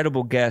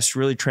 Incredible guests,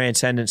 really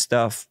transcendent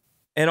stuff.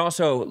 And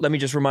also, let me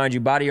just remind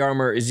you, Body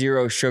Armor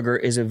Zero Sugar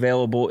is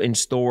available in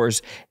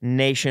stores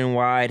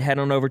nationwide. Head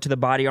on over to the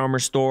Body Armor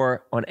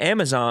store on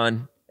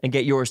Amazon and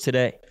get yours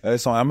today.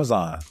 It's on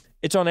Amazon.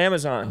 It's on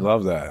Amazon.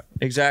 Love that.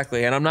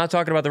 Exactly. And I'm not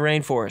talking about the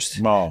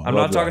rainforest. No, I'm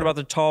not talking about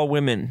the tall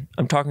women.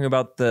 I'm talking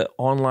about the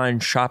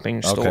online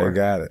shopping store. Okay,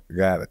 got it.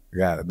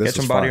 Get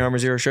some Body Armor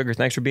Zero Sugar.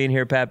 Thanks for being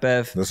here, Pat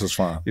Bev. This was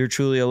fun. You're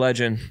truly a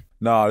legend.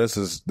 No, this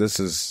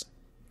is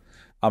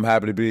I'm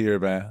happy to be here,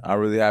 man. I'm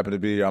really happy to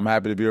be here. I'm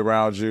happy to be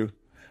around you,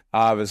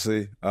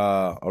 obviously,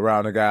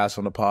 around the guys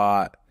from the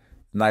pod.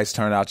 Nice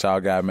turnout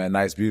y'all got, man.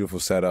 Nice, beautiful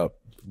setup.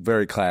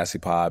 Very classy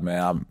pod,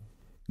 man. I'm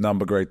nothing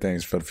but great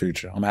things for the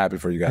future. I'm happy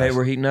for you guys. Hey,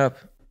 we're heating up.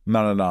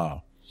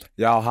 No.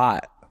 Y'all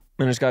hot.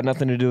 And it's got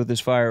nothing to do with this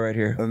fire right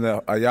here.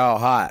 Y'all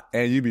hot.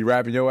 And you be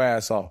rapping your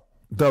ass off.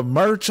 The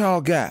merch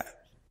y'all got.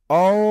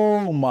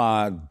 Oh,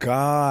 my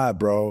God,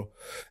 bro.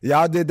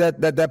 Y'all did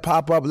that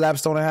pop-up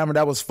Lapstone and Hammer.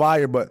 That was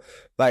fire. But,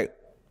 like,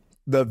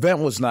 the event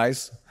was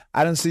nice.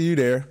 I didn't see you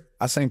there.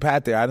 I seen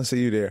Pat there. I didn't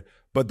see you there.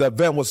 But the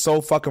event was so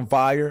fucking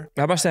fire.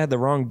 I must have had the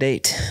wrong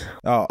date.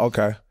 Oh,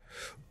 okay.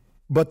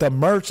 But the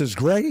merch is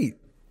great.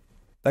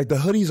 Like, the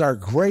hoodies are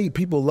great.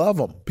 People love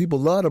them. People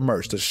love the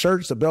merch. The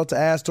shirts, the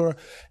Belt2A store.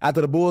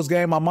 After the Bulls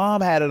game, my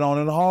mom had it on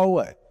in the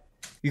hallway.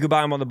 You could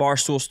buy them on the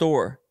Barstool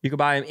store. You could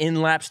buy them in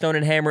Lapstone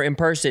and Hammer in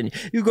person.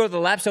 You could go to the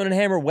Lapstone and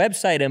Hammer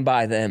website and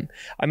buy them.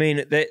 I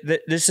mean,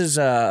 this is...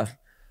 I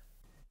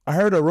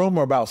heard a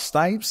rumor about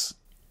Snipes.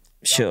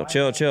 Chill, bro.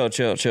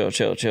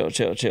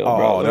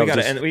 Oh,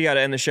 We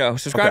gotta end the show.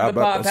 Subscribe to the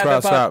pod.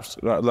 Subscribe.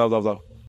 Love.